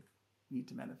what they need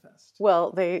to manifest?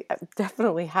 Well, they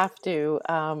definitely have to,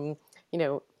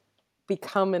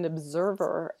 become an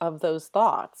observer of those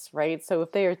thoughts, right? So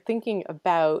if they are thinking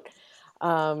about,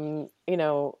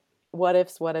 what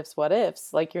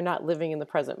ifs, like you're not living in the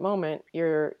present moment,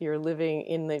 you're living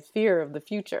in the fear of the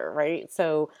future, right?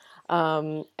 So,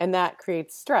 and that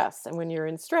creates stress. And when you're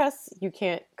in stress, you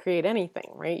can't create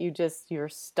anything, right? You're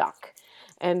stuck.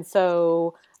 And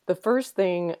so the first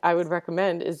thing I would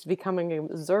recommend is becoming an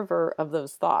observer of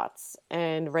those thoughts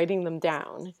and writing them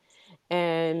down.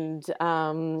 And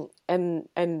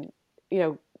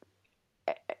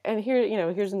and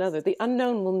here, here's another. The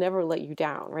unknown will never let you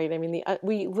down, right? I mean,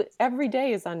 every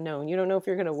day is unknown. You don't know if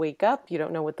you're going to wake up. You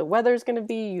don't know what the weather's going to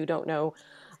be. You don't know,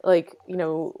 like,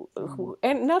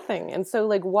 and nothing. And so,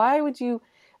 like, why would you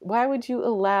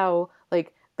allow,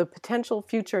 like, the potential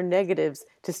future negatives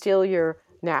to steal your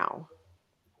now?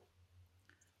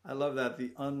 I love that.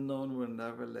 The unknown will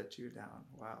never let you down.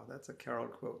 Wow, that's a Carol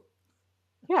quote.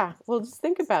 Yeah, well, just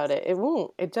think about it. It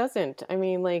won't. It doesn't. I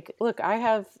mean, like, look, I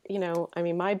have,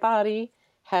 my body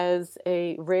has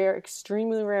a rare,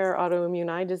 extremely rare autoimmune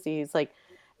eye disease. Like,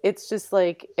 it's just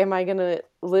like, am I going to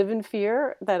live in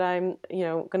fear that I'm,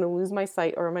 going to lose my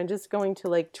sight, or am I just going to,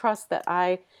 like, trust that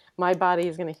my body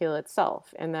is going to heal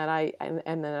itself, and that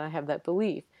and then I have that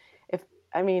belief.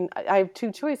 I have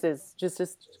two choices.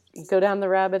 Just go down the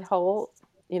rabbit hole,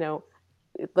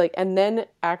 like, and then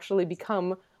actually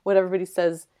become what everybody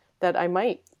says that I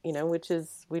might, which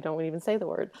is, we don't even say the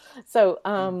word. So,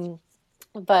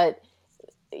 but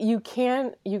you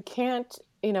can't,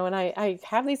 and I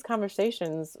have these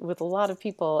conversations with a lot of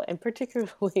people, and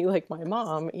particularly like my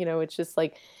mom, it's just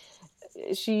like,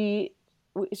 she's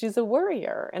a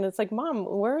worrier, and it's like, Mom,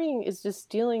 worrying is just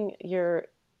stealing your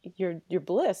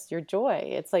bliss, your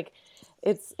joy. It's like,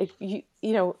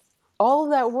 all of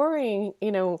that worrying,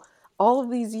 all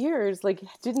of these years, like,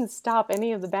 didn't stop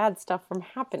any of the bad stuff from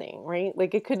happening, right?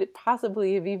 Like, it could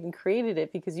possibly have even created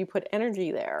it because you put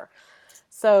energy there.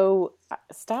 So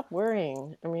stop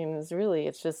worrying. I mean,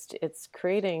 it's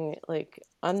creating like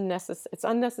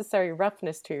unnecessary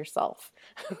roughness to yourself.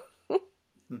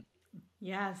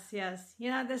 Yes, yes.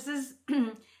 This is,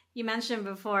 you mentioned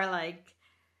before, like,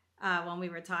 when we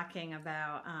were talking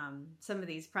about some of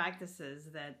these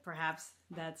practices, that perhaps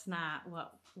that's not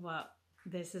what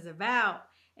this is about.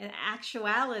 In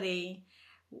actuality,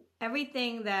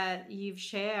 everything that you've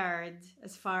shared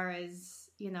as far as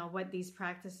what these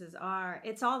practices are,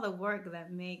 it's all the work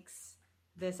that makes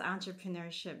this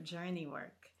entrepreneurship journey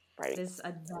work, Right. this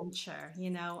adventure.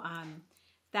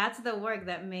 That's the work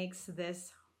that makes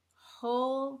this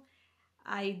whole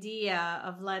idea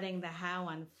of letting the how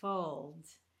unfold.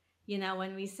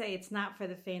 When we say it's not for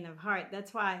the faint of heart,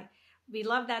 that's why we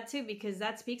love that too, because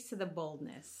that speaks to the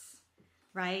boldness,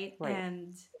 right? Right.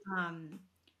 And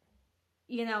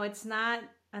it's not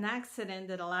an accident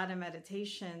that a lot of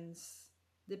meditations,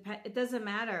 it doesn't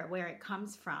matter where it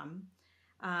comes from,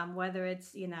 whether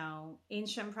it's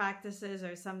ancient practices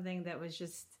or something that was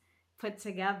just put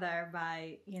together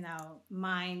by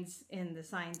minds in the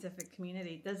scientific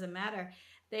community. It doesn't matter.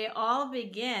 They all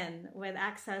begin with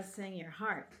accessing your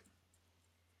heart,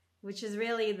 which is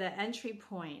really the entry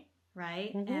point,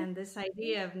 right? Mm-hmm. And this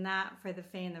idea of not for the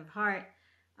faint of heart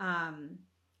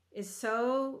is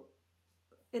so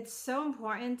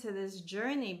important to this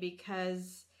journey,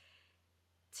 because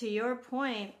to your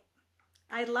point,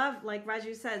 I love, like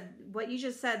Raju said, what you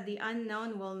just said, the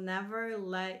unknown will never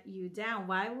let you down.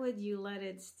 Why would you let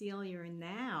it steal your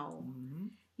now? Mm-hmm.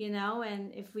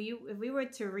 And if we were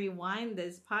to rewind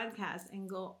this podcast and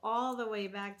go all the way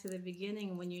back to the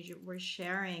beginning when you were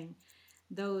sharing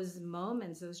those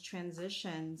moments, those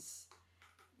transitions,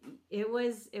 it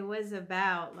was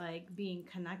about like being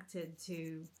connected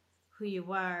to who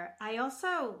you are. I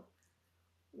also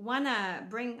want to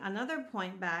bring another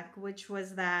point back, which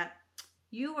was that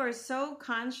you were so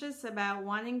conscious about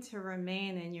wanting to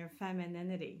remain in your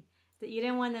femininity that you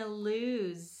didn't want to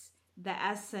lose the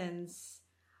essence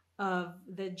of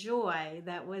the joy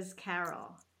that was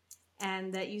Carol,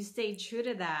 and that you stayed true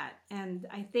to that. And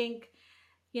I think,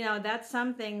 that's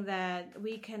something that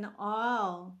we can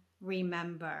all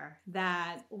remember,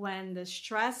 that when the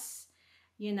stress,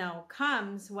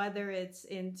 comes, whether it's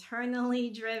internally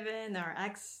driven or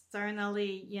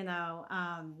externally,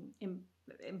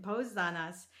 imposed on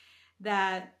us,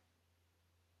 that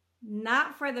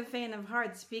not for the faint of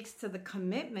heart speaks to the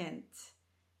commitment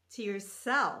to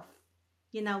yourself.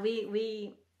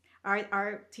 We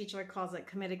our teacher calls it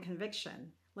committed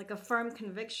conviction, like a firm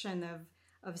conviction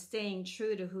of staying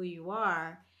true to who you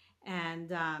are,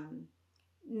 and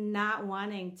not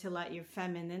wanting to let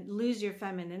lose your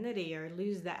femininity or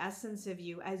lose the essence of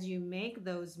you as you make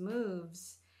those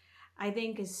moves. I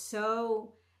think is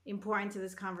so important to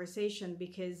this conversation,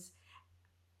 because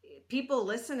people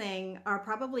listening are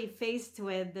probably faced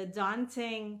with the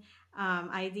daunting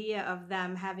idea of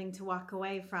them having to walk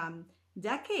away from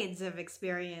decades of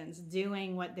experience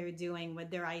doing what they're doing, with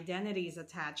their identities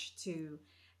attached to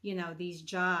these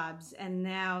jobs, and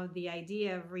now the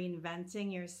idea of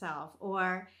reinventing yourself,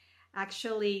 or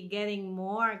actually getting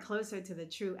more closer to the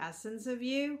true essence of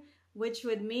you, which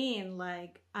would mean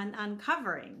like an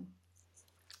uncovering,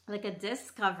 like a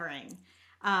discovering.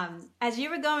 As you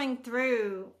were going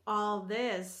through all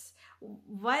this,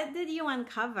 what did you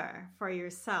uncover for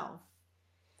yourself?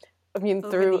 I mean,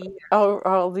 through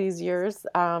all these years.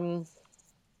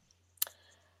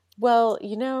 Well,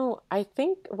 I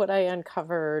think what I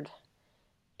uncovered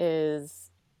is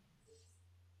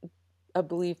a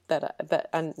belief that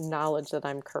a knowledge that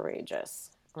I'm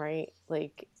courageous, right?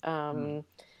 Like, and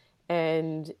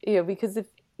because if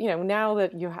now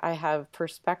that I have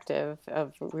perspective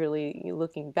of really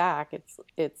looking back,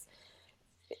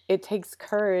 it takes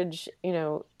courage,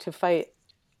 to fight,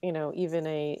 even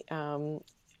a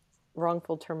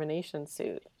wrongful termination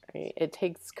suit. Right? It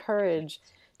takes courage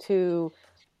to,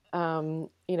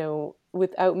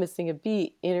 without missing a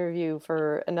beat, interview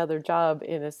for another job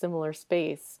in a similar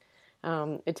space.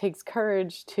 It takes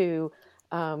courage to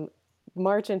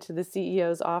march into the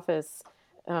CEO's office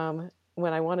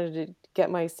when I wanted to get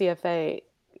my CFA,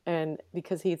 and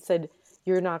because he said,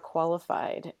 "You're not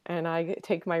qualified," and I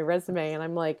take my resume and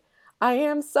I'm like, "I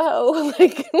am so,"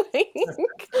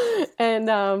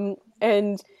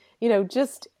 and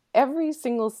just every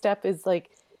single step is like,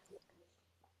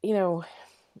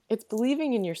 it's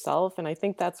believing in yourself, and I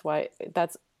think that's why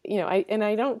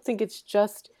I don't think it's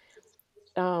just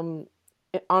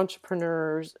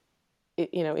entrepreneurs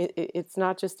it's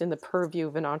not just in the purview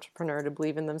of an entrepreneur to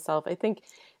believe in themselves. I think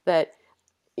that,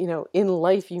 in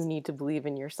life you need to believe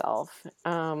in yourself.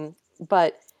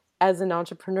 But as an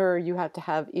entrepreneur, you have to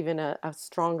have even a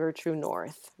stronger true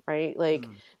north, right? Like,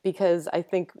 because I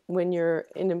think when you're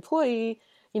an employee,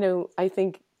 I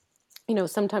think,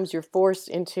 sometimes you're forced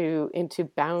into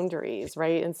boundaries,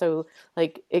 right? And so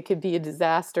like it could be a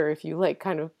disaster if you like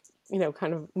kind of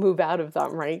move out of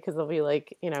them, right? Because there'll be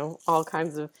like, all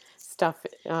kinds of stuff.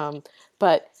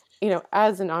 But,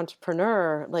 as an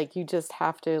entrepreneur, like you just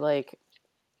have to like,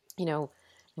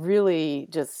 really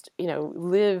just,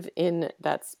 live in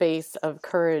that space of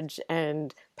courage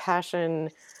and passion.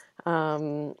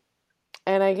 And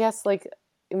I guess like,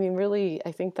 really,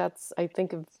 I think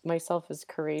of myself as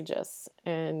courageous,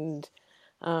 and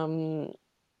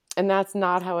that's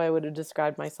not how I would have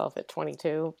described myself at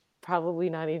 22, probably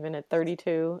not even at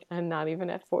 32, and not even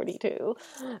at 42.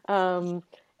 And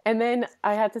then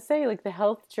I had to say, like, the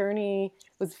health journey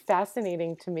was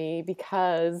fascinating to me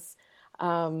because,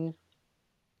 and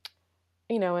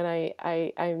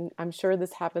I'm sure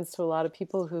this happens to a lot of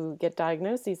people who get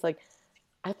diagnoses. Like,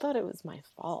 I thought it was my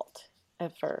fault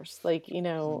at first, like,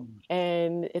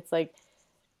 and it's like,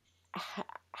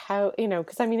 how,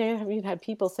 because I've had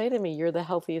people say to me, "You're the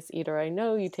healthiest eater I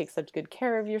know. You take such good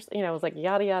care of yourself." I was like,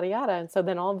 yada, yada, yada. And so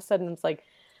then all of a sudden it's like,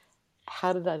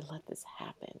 how did I let this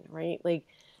happen? Right. Like,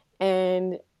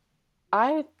 and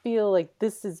I feel like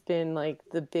this has been like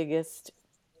the biggest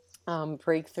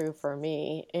breakthrough for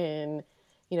me in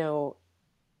being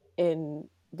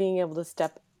able to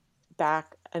step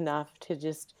back enough to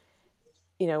just,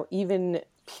 even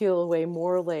peel away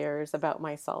more layers about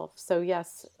myself. So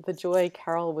yes, the joy,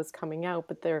 Carol, was coming out,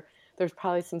 but there's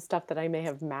probably some stuff that I may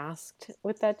have masked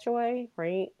with that joy,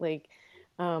 right? Like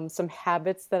some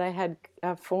habits that I had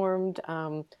formed,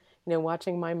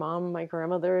 watching my mom and my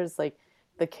grandmothers, like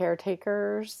the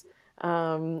caretakers.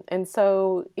 And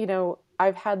so,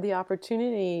 I've had the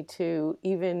opportunity to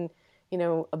even,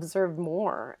 observe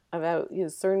more about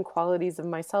certain qualities of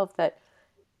myself that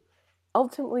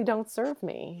ultimately don't serve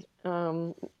me.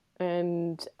 So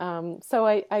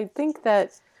I think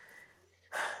that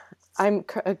I'm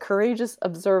a courageous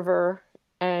observer,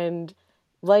 and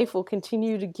life will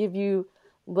continue to give you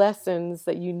lessons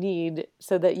that you need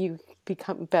so that you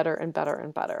become better and better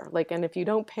and better. Like, and if you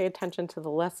don't pay attention to the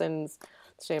lessons,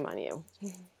 shame on you.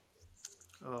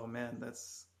 Oh man,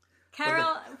 that's...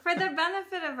 Carol, for the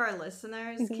benefit of our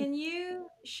listeners, can you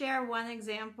share one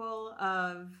example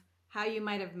of how you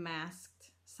might have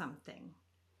masked something?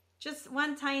 Just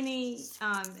one tiny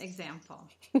example.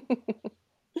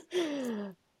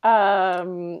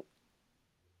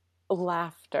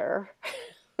 Laughter.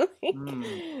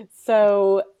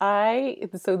 So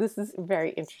this is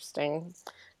very interesting.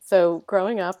 So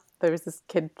growing up, there was this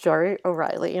kid, Jerry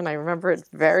O'Reilly, and I remember it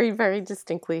very, very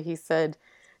distinctly. He said,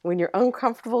 "When you're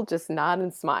uncomfortable, just nod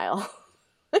and smile."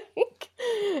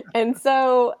 And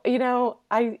so,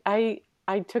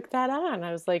 I took that on.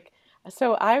 I was like,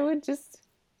 so I would just,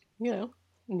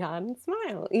 nod and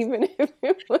smile, even if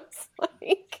it was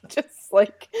like, just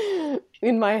like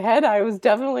in my head, I was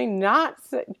definitely not,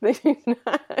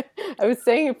 I was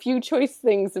saying a few choice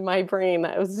things in my brain.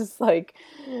 I was just like,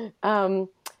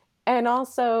 and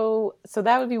also, so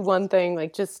that would be one thing,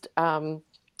 like just,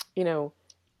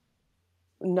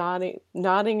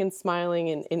 nodding and smiling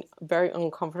in very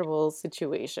uncomfortable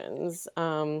situations.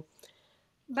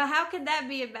 But how could that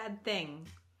be a bad thing?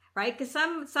 Right? Because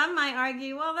some might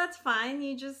argue, well, that's fine.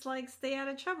 You just like stay out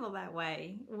of trouble that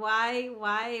way.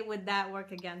 Why would that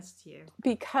work against you?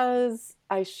 Because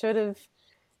I should have.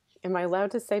 Am I allowed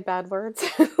to say bad words?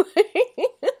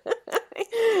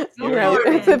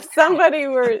 If somebody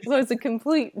was a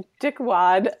complete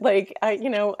dickwad, like I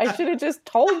should have just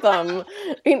told them,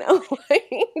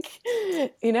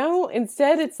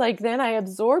 instead it's like, then I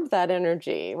absorb that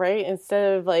energy, right?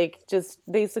 Instead of like just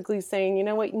basically saying, you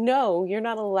know what, no, you're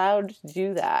not allowed to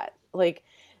do that. Like,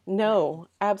 no,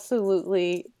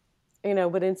 absolutely,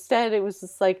 but instead it was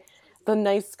just like the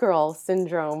nice girl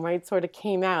syndrome, right? Sort of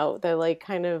came out, that like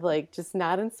kind of like just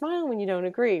nod and smile when you don't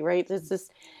agree, right? It's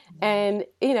just, and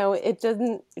it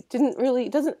doesn't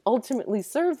ultimately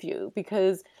serve you,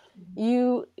 because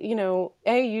you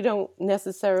don't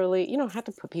necessarily, you don't have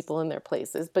to put people in their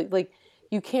places, but like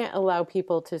you can't allow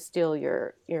people to steal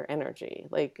your energy.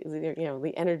 Like,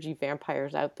 the energy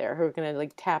vampires out there who are going to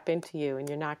like tap into you, and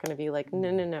you're not going to be like,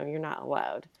 no, you're not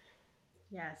allowed.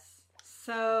 Yes.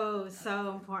 So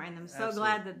important. I'm so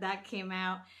glad that came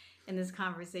out in this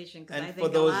conversation, because I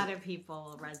think a lot of people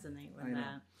will resonate with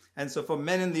that. And so for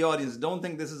men in the audience, don't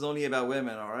think this is only about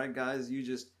women, all right, guys? You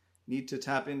just need to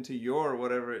tap into your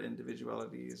whatever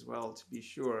individuality as well to be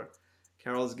sure.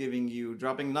 Carol's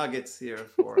dropping nuggets here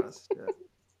for us.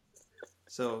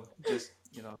 So just,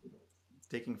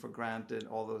 taking for granted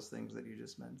all those things that you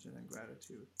just mentioned and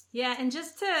gratitude. Yeah, and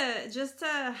just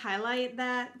to highlight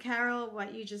that, Carol,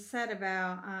 what you just said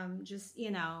about just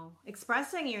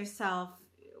expressing yourself.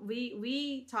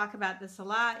 We talk about this a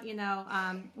lot.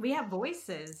 We have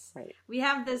voices. Right. We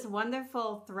have this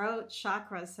wonderful throat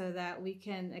chakra so that we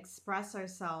can express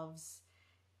ourselves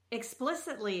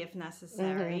explicitly if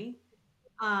necessary.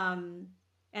 And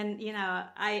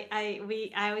I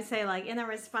always say, like, in a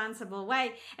responsible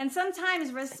way, and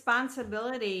sometimes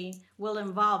responsibility will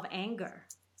involve anger.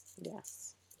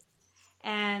 Yes.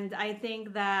 And I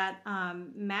think that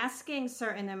masking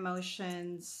certain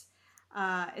emotions,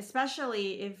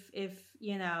 especially if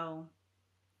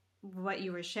what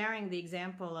you were sharing, the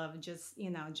example of just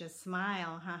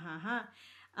smile, ha ha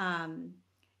ha.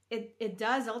 It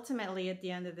does ultimately, at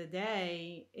the end of the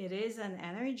day, it is an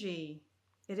energy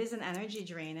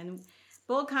drain. And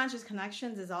Bold Conscious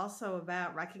Connections is also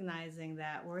about recognizing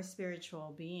that we're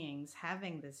spiritual beings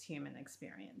having this human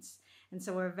experience. And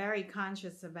so we're very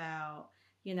conscious about,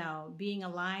 being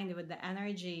aligned with the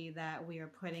energy that we are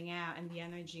putting out and the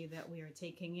energy that we are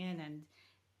taking in. And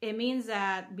it means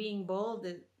that being bold,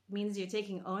 it means you're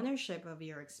taking ownership of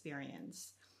your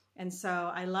experience. And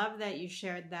so I love that you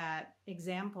shared that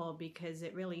example, because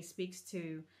it really speaks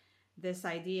to this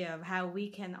idea of how we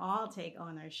can all take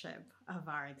ownership of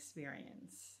our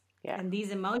experience. Yeah. And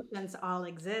these emotions all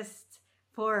exist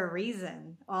for a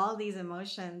reason. All these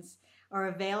emotions are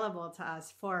available to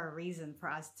us for a reason, for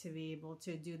us to be able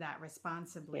to do that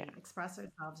responsibly, express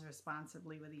ourselves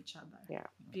responsibly with each other. Yeah.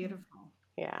 Beautiful.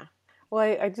 Yeah.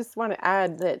 Well, I just want to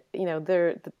add that,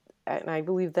 and I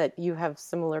believe that you have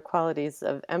similar qualities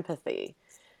of empathy.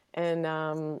 And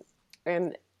I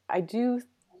do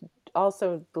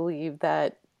also believe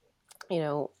that,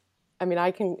 my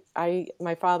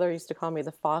father used to call me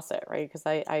the faucet, right? Because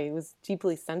I was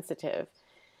deeply sensitive.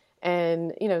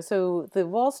 And, so the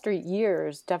Wall Street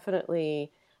years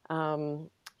definitely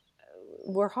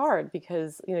were hard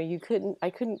because, I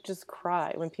couldn't just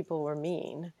cry when people were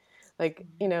mean. Like,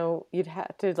 you'd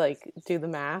have to like do the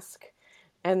mask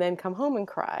and then come home and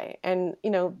cry. And,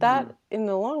 that in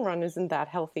the long run isn't that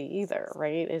healthy either,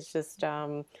 right? It's just,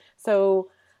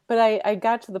 but I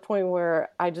got to the point where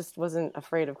I just wasn't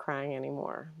afraid of crying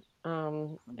anymore.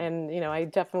 And, I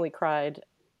definitely cried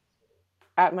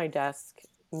at my desk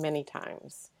many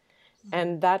times.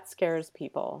 And that scares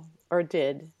people, or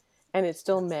did, and it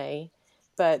still may.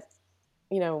 But,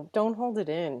 don't hold it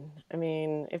in. I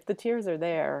mean, if the tears are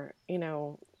there,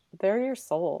 they're your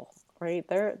soul, right?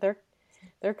 They're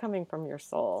coming from your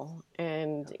soul.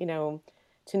 And,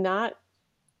 to not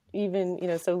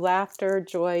even, so laughter,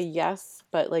 joy, yes,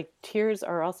 but like tears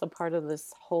are also part of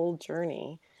this whole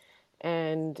journey.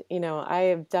 And, I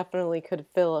have definitely could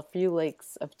fill a few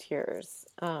lakes of tears.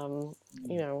 So,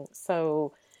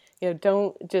 I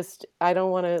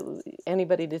don't want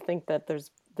anybody to think that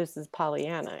this is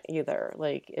Pollyanna either.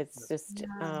 Like, it's just,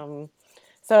 so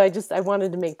I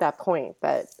wanted to make that point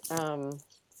that, so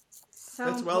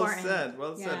that's important.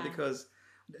 Well said, because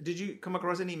did you come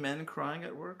across any men crying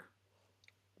at work?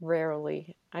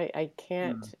 Rarely. I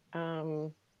can't,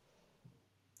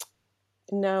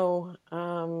 no.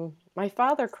 My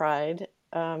father cried.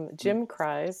 Jim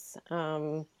cries.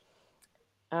 I'm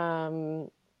a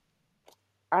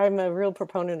real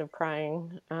proponent of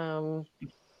crying.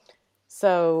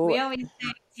 So we always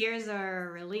say tears are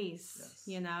a release,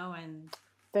 and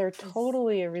they're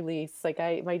totally a release. Like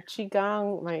my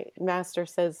Qigong, my master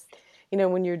says,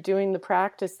 when you're doing the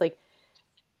practice, like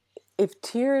if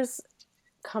tears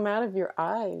come out of your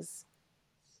eyes,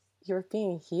 you're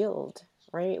being healed,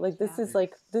 right? Like this is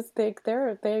like this big,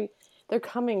 they're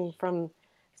coming from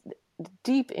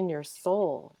deep in your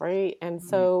soul, right? And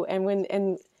so, and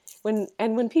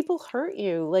when people hurt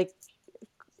you, like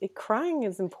crying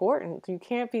is important. You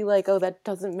can't be like, oh, that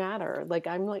doesn't matter. Like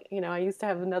I'm like, I used to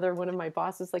have another one of my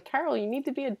bosses like, Carol, you need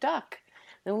to be a duck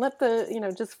and let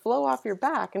the, just flow off your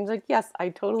back. And it's like, yes, I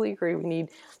totally agree. We need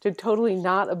to totally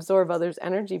not absorb others'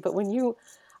 energy. But when you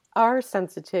are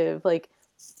sensitive, like,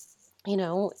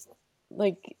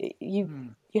 like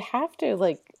you have to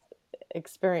like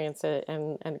experience it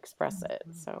and express it.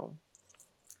 So.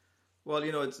 Well,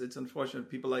 it's unfortunate.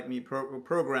 People like me were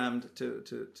programmed to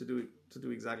do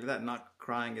exactly that. Not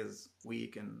crying is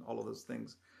weak and all of those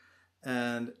things.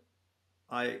 And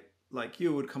I, like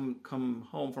you, would come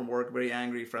home from work very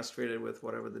angry, frustrated with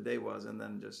whatever the day was, and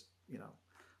then just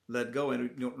let go.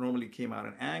 And it normally came out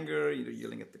in anger,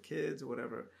 yelling at the kids or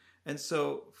whatever. And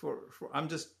so I'm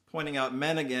just pointing out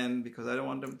men again, because I don't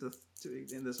want them to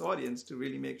in this audience to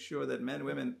really make sure that men,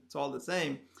 women, it's all the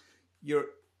same. Your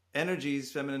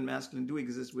energies, feminine, masculine, do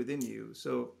exist within you.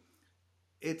 So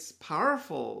it's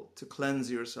powerful to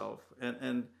cleanse yourself.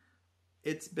 And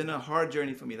it's been a hard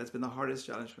journey for me. That's been the hardest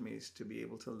challenge for me, is to be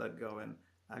able to let go and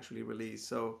actually release.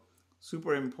 So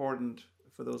super important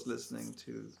for those listening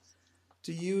to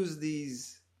use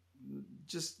these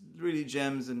just really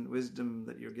gems and wisdom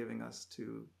that you're giving us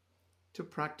to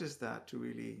practice that, to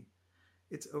really,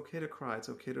 it's okay to cry, it's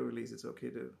okay to release, it's okay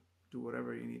to do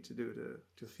whatever you need to do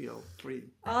to feel free.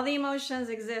 All the emotions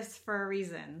exist for a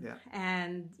reason. Yeah.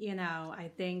 And,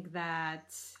 I think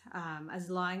that as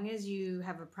long as you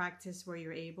have a practice where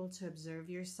you're able to observe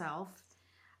yourself,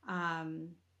 I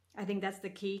think that's the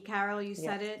key, Carol, you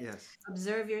said it. Yes.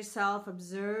 Observe yourself,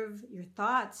 observe your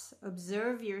thoughts,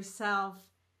 observe yourself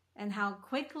and how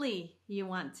quickly you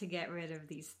want to get rid of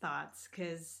these thoughts.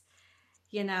 Because,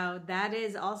 that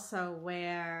is also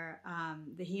where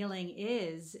the healing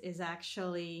is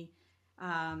actually,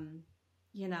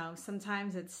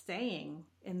 sometimes it's staying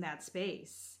in that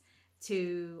space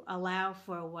to allow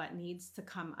for what needs to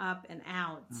come up and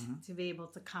out, to be able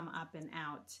to come up and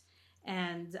out.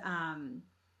 And,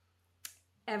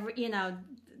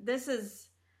 this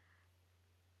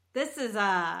is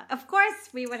of course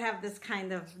we would have this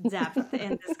kind of depth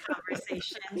in this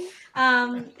conversation.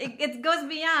 It goes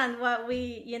beyond what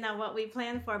we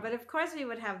plan for, but of course we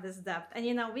would have this depth. And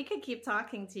we could keep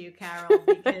talking to you, Carol,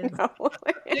 because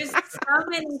there's so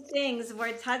many things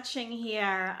we're touching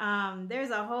here. There's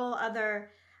a whole other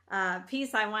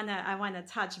piece I wanna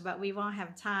touch, but we won't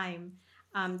have time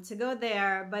to go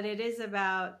there. But it is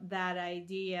about that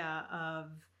idea of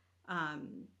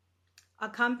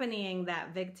accompanying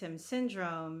that victim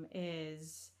syndrome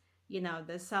is,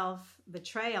 the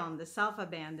self-betrayal and the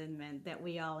self-abandonment that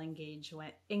we all engage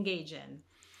in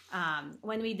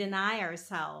when we deny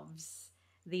ourselves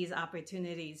these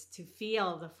opportunities to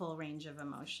feel the full range of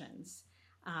emotions.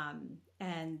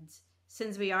 And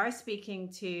since we are speaking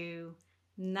to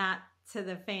not to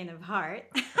the faint of heart,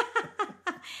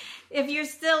 if you're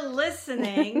still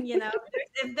listening,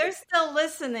 if they're still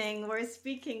listening, we're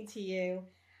speaking to you.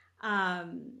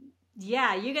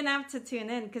 You're gonna have to tune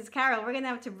in, because Carol, we're gonna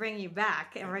have to bring you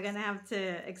back, and we're gonna have to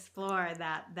explore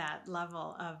that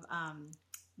level of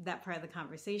that part of the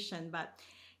conversation. But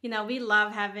we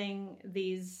love having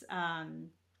these.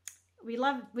 We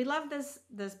love this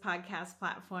podcast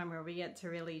platform where we get to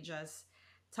really just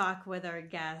talk with our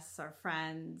guests, our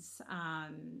friends,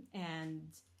 and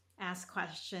ask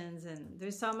questions. And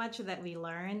there's so much that we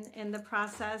learn in the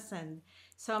process, and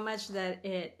so much that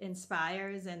it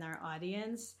inspires in our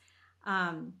audience.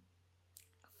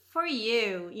 For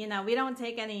you, we don't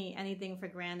take anything for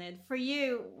granted. For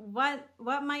you,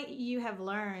 what might you have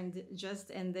learned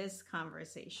just in this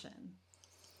conversation?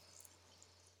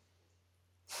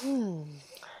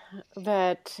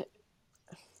 That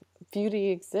beauty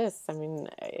exists. I mean,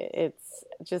 it's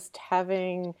just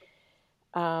having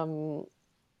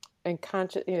and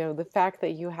conscious, the fact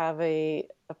that you have a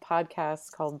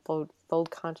podcast called Bold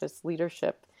Conscious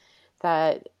Leadership,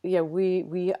 that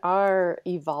we are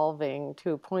evolving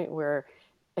to a point where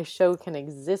a show can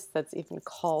exist that's even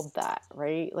called that,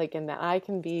 right? Like, and that I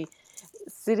can be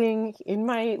sitting in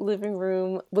my living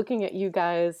room looking at you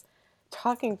guys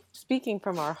speaking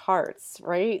from our hearts,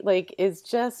 right? Like, is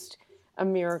just a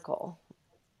miracle.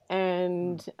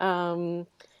 And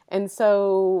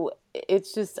so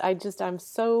it's just, I've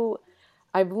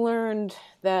learned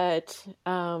that,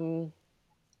 I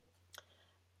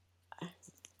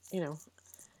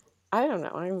don't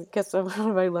know. I guess what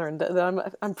have I learned?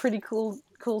 That I'm pretty cool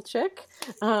chick.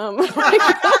 Yes.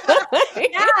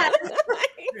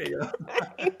 There you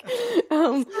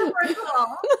Super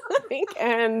cool.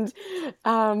 And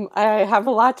I have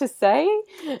a lot to say,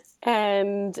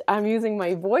 and I'm using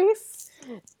my voice,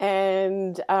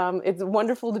 and it's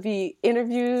wonderful to be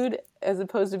interviewed as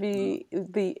opposed to be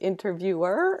the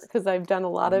interviewer, because I've done a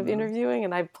lot of interviewing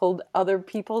and I've pulled other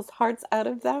people's hearts out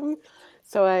of them.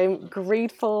 So I'm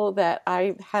grateful that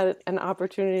I had an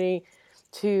opportunity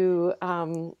to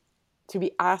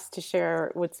be asked to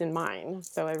share what's in mine.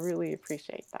 So I really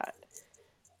appreciate that.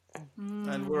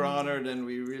 And we're honored, and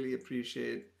we really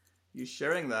appreciate you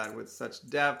sharing that with such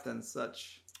depth and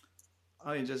such,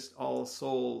 just all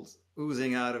souls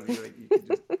oozing out of you. Like you could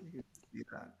just see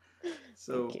that.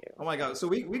 So, oh my God. So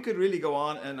we could really go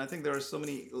on, and I think there are so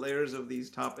many layers of these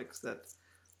topics that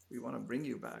we want to bring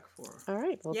you back for. All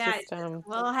right. We'll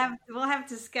have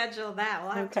to schedule that.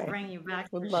 We'll have to bring you back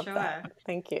for sure. That.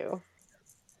 Thank you.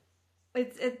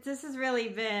 This has really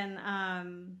been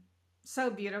so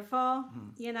beautiful,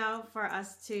 for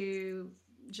us to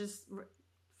just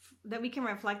that we can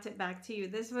reflect it back to you.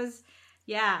 This was,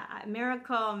 a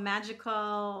miracle,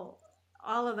 magical,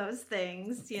 all of those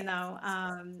things,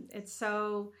 it's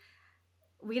so,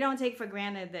 we don't take for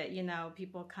granted that,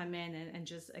 people come in and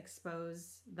just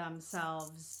expose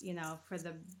themselves, for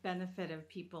the benefit of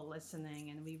people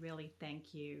listening. And we really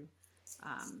thank you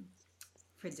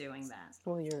for doing that.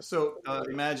 Well, So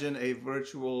imagine a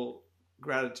virtual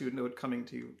gratitude note coming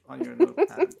to you on your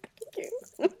notepad. Thank you.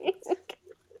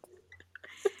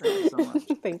 Thank you so much.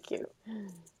 Thank you.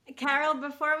 Carol,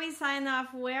 before we sign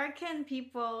off, where can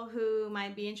people who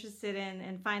might be interested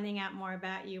in finding out more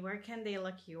about you, where can they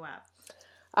look you up?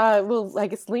 Well, I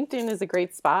guess LinkedIn is a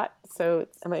great spot. So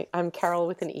I'm Carol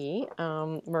with an E.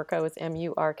 Murko is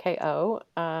Murko.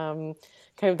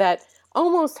 Kind of that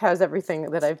almost has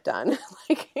everything that I've done.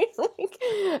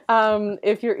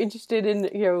 If you're interested in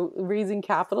raising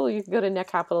capital, you can go to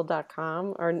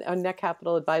netcapital.com or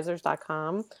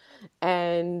netcapitaladvisors.com,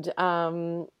 and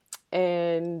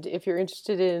if you're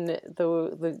interested in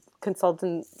the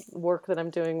consultant work that I'm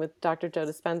doing with Dr. Joe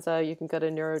Dispenza, you can go to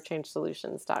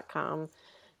neurochangesolutions.com.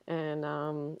 And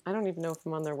I don't even know if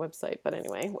I'm on their website, but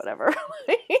anyway, whatever.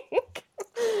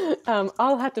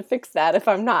 I'll have to fix that if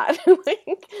I'm not.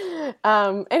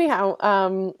 Anyhow,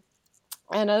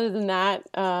 and other than that,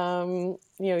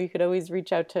 you could always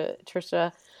reach out to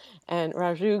Trisha and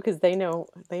Raju because they know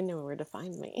where to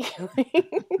find me.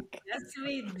 Yes,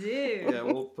 we do. Yeah,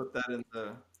 we'll put that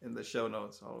in the show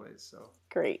notes always. So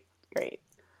great.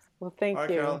 Well, thank you.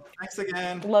 Carol, thanks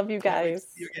again. Love you guys.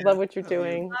 Love what you're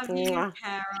doing. Love you, Carol.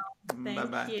 Thank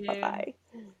Bye-bye. you. Bye-bye.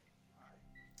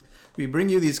 We bring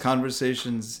you these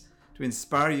conversations to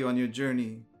inspire you on your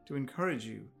journey, to encourage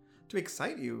you, to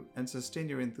excite you, and sustain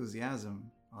your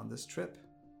enthusiasm on this trip.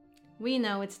 We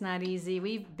know it's not easy.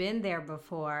 We've been there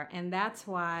before, and that's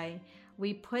why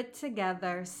we put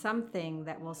together something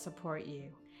that will support you.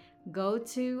 Go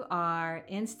to our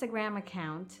Instagram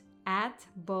account at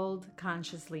Bold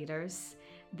Conscious Leaders.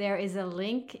 There is a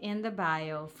link in the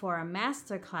bio for a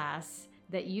masterclass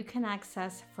that you can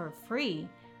access for free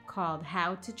called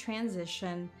How to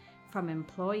Transition from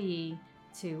Employee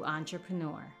to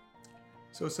Entrepreneur.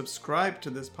 So subscribe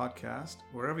to this podcast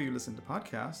wherever you listen to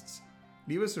podcasts,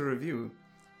 leave us a review,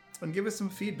 and give us some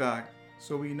feedback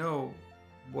so we know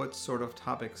what sort of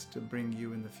topics to bring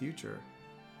you in the future.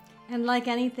 And like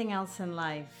anything else in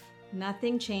life,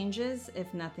 nothing changes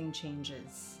if nothing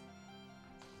changes.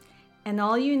 And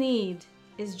all you need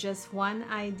is just one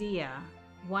idea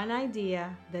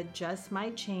that just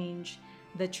might change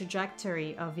the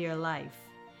trajectory of your life.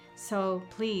 So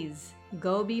please,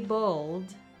 go be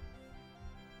bold.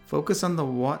 Focus on the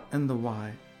what and the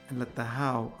why, and let the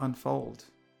how unfold.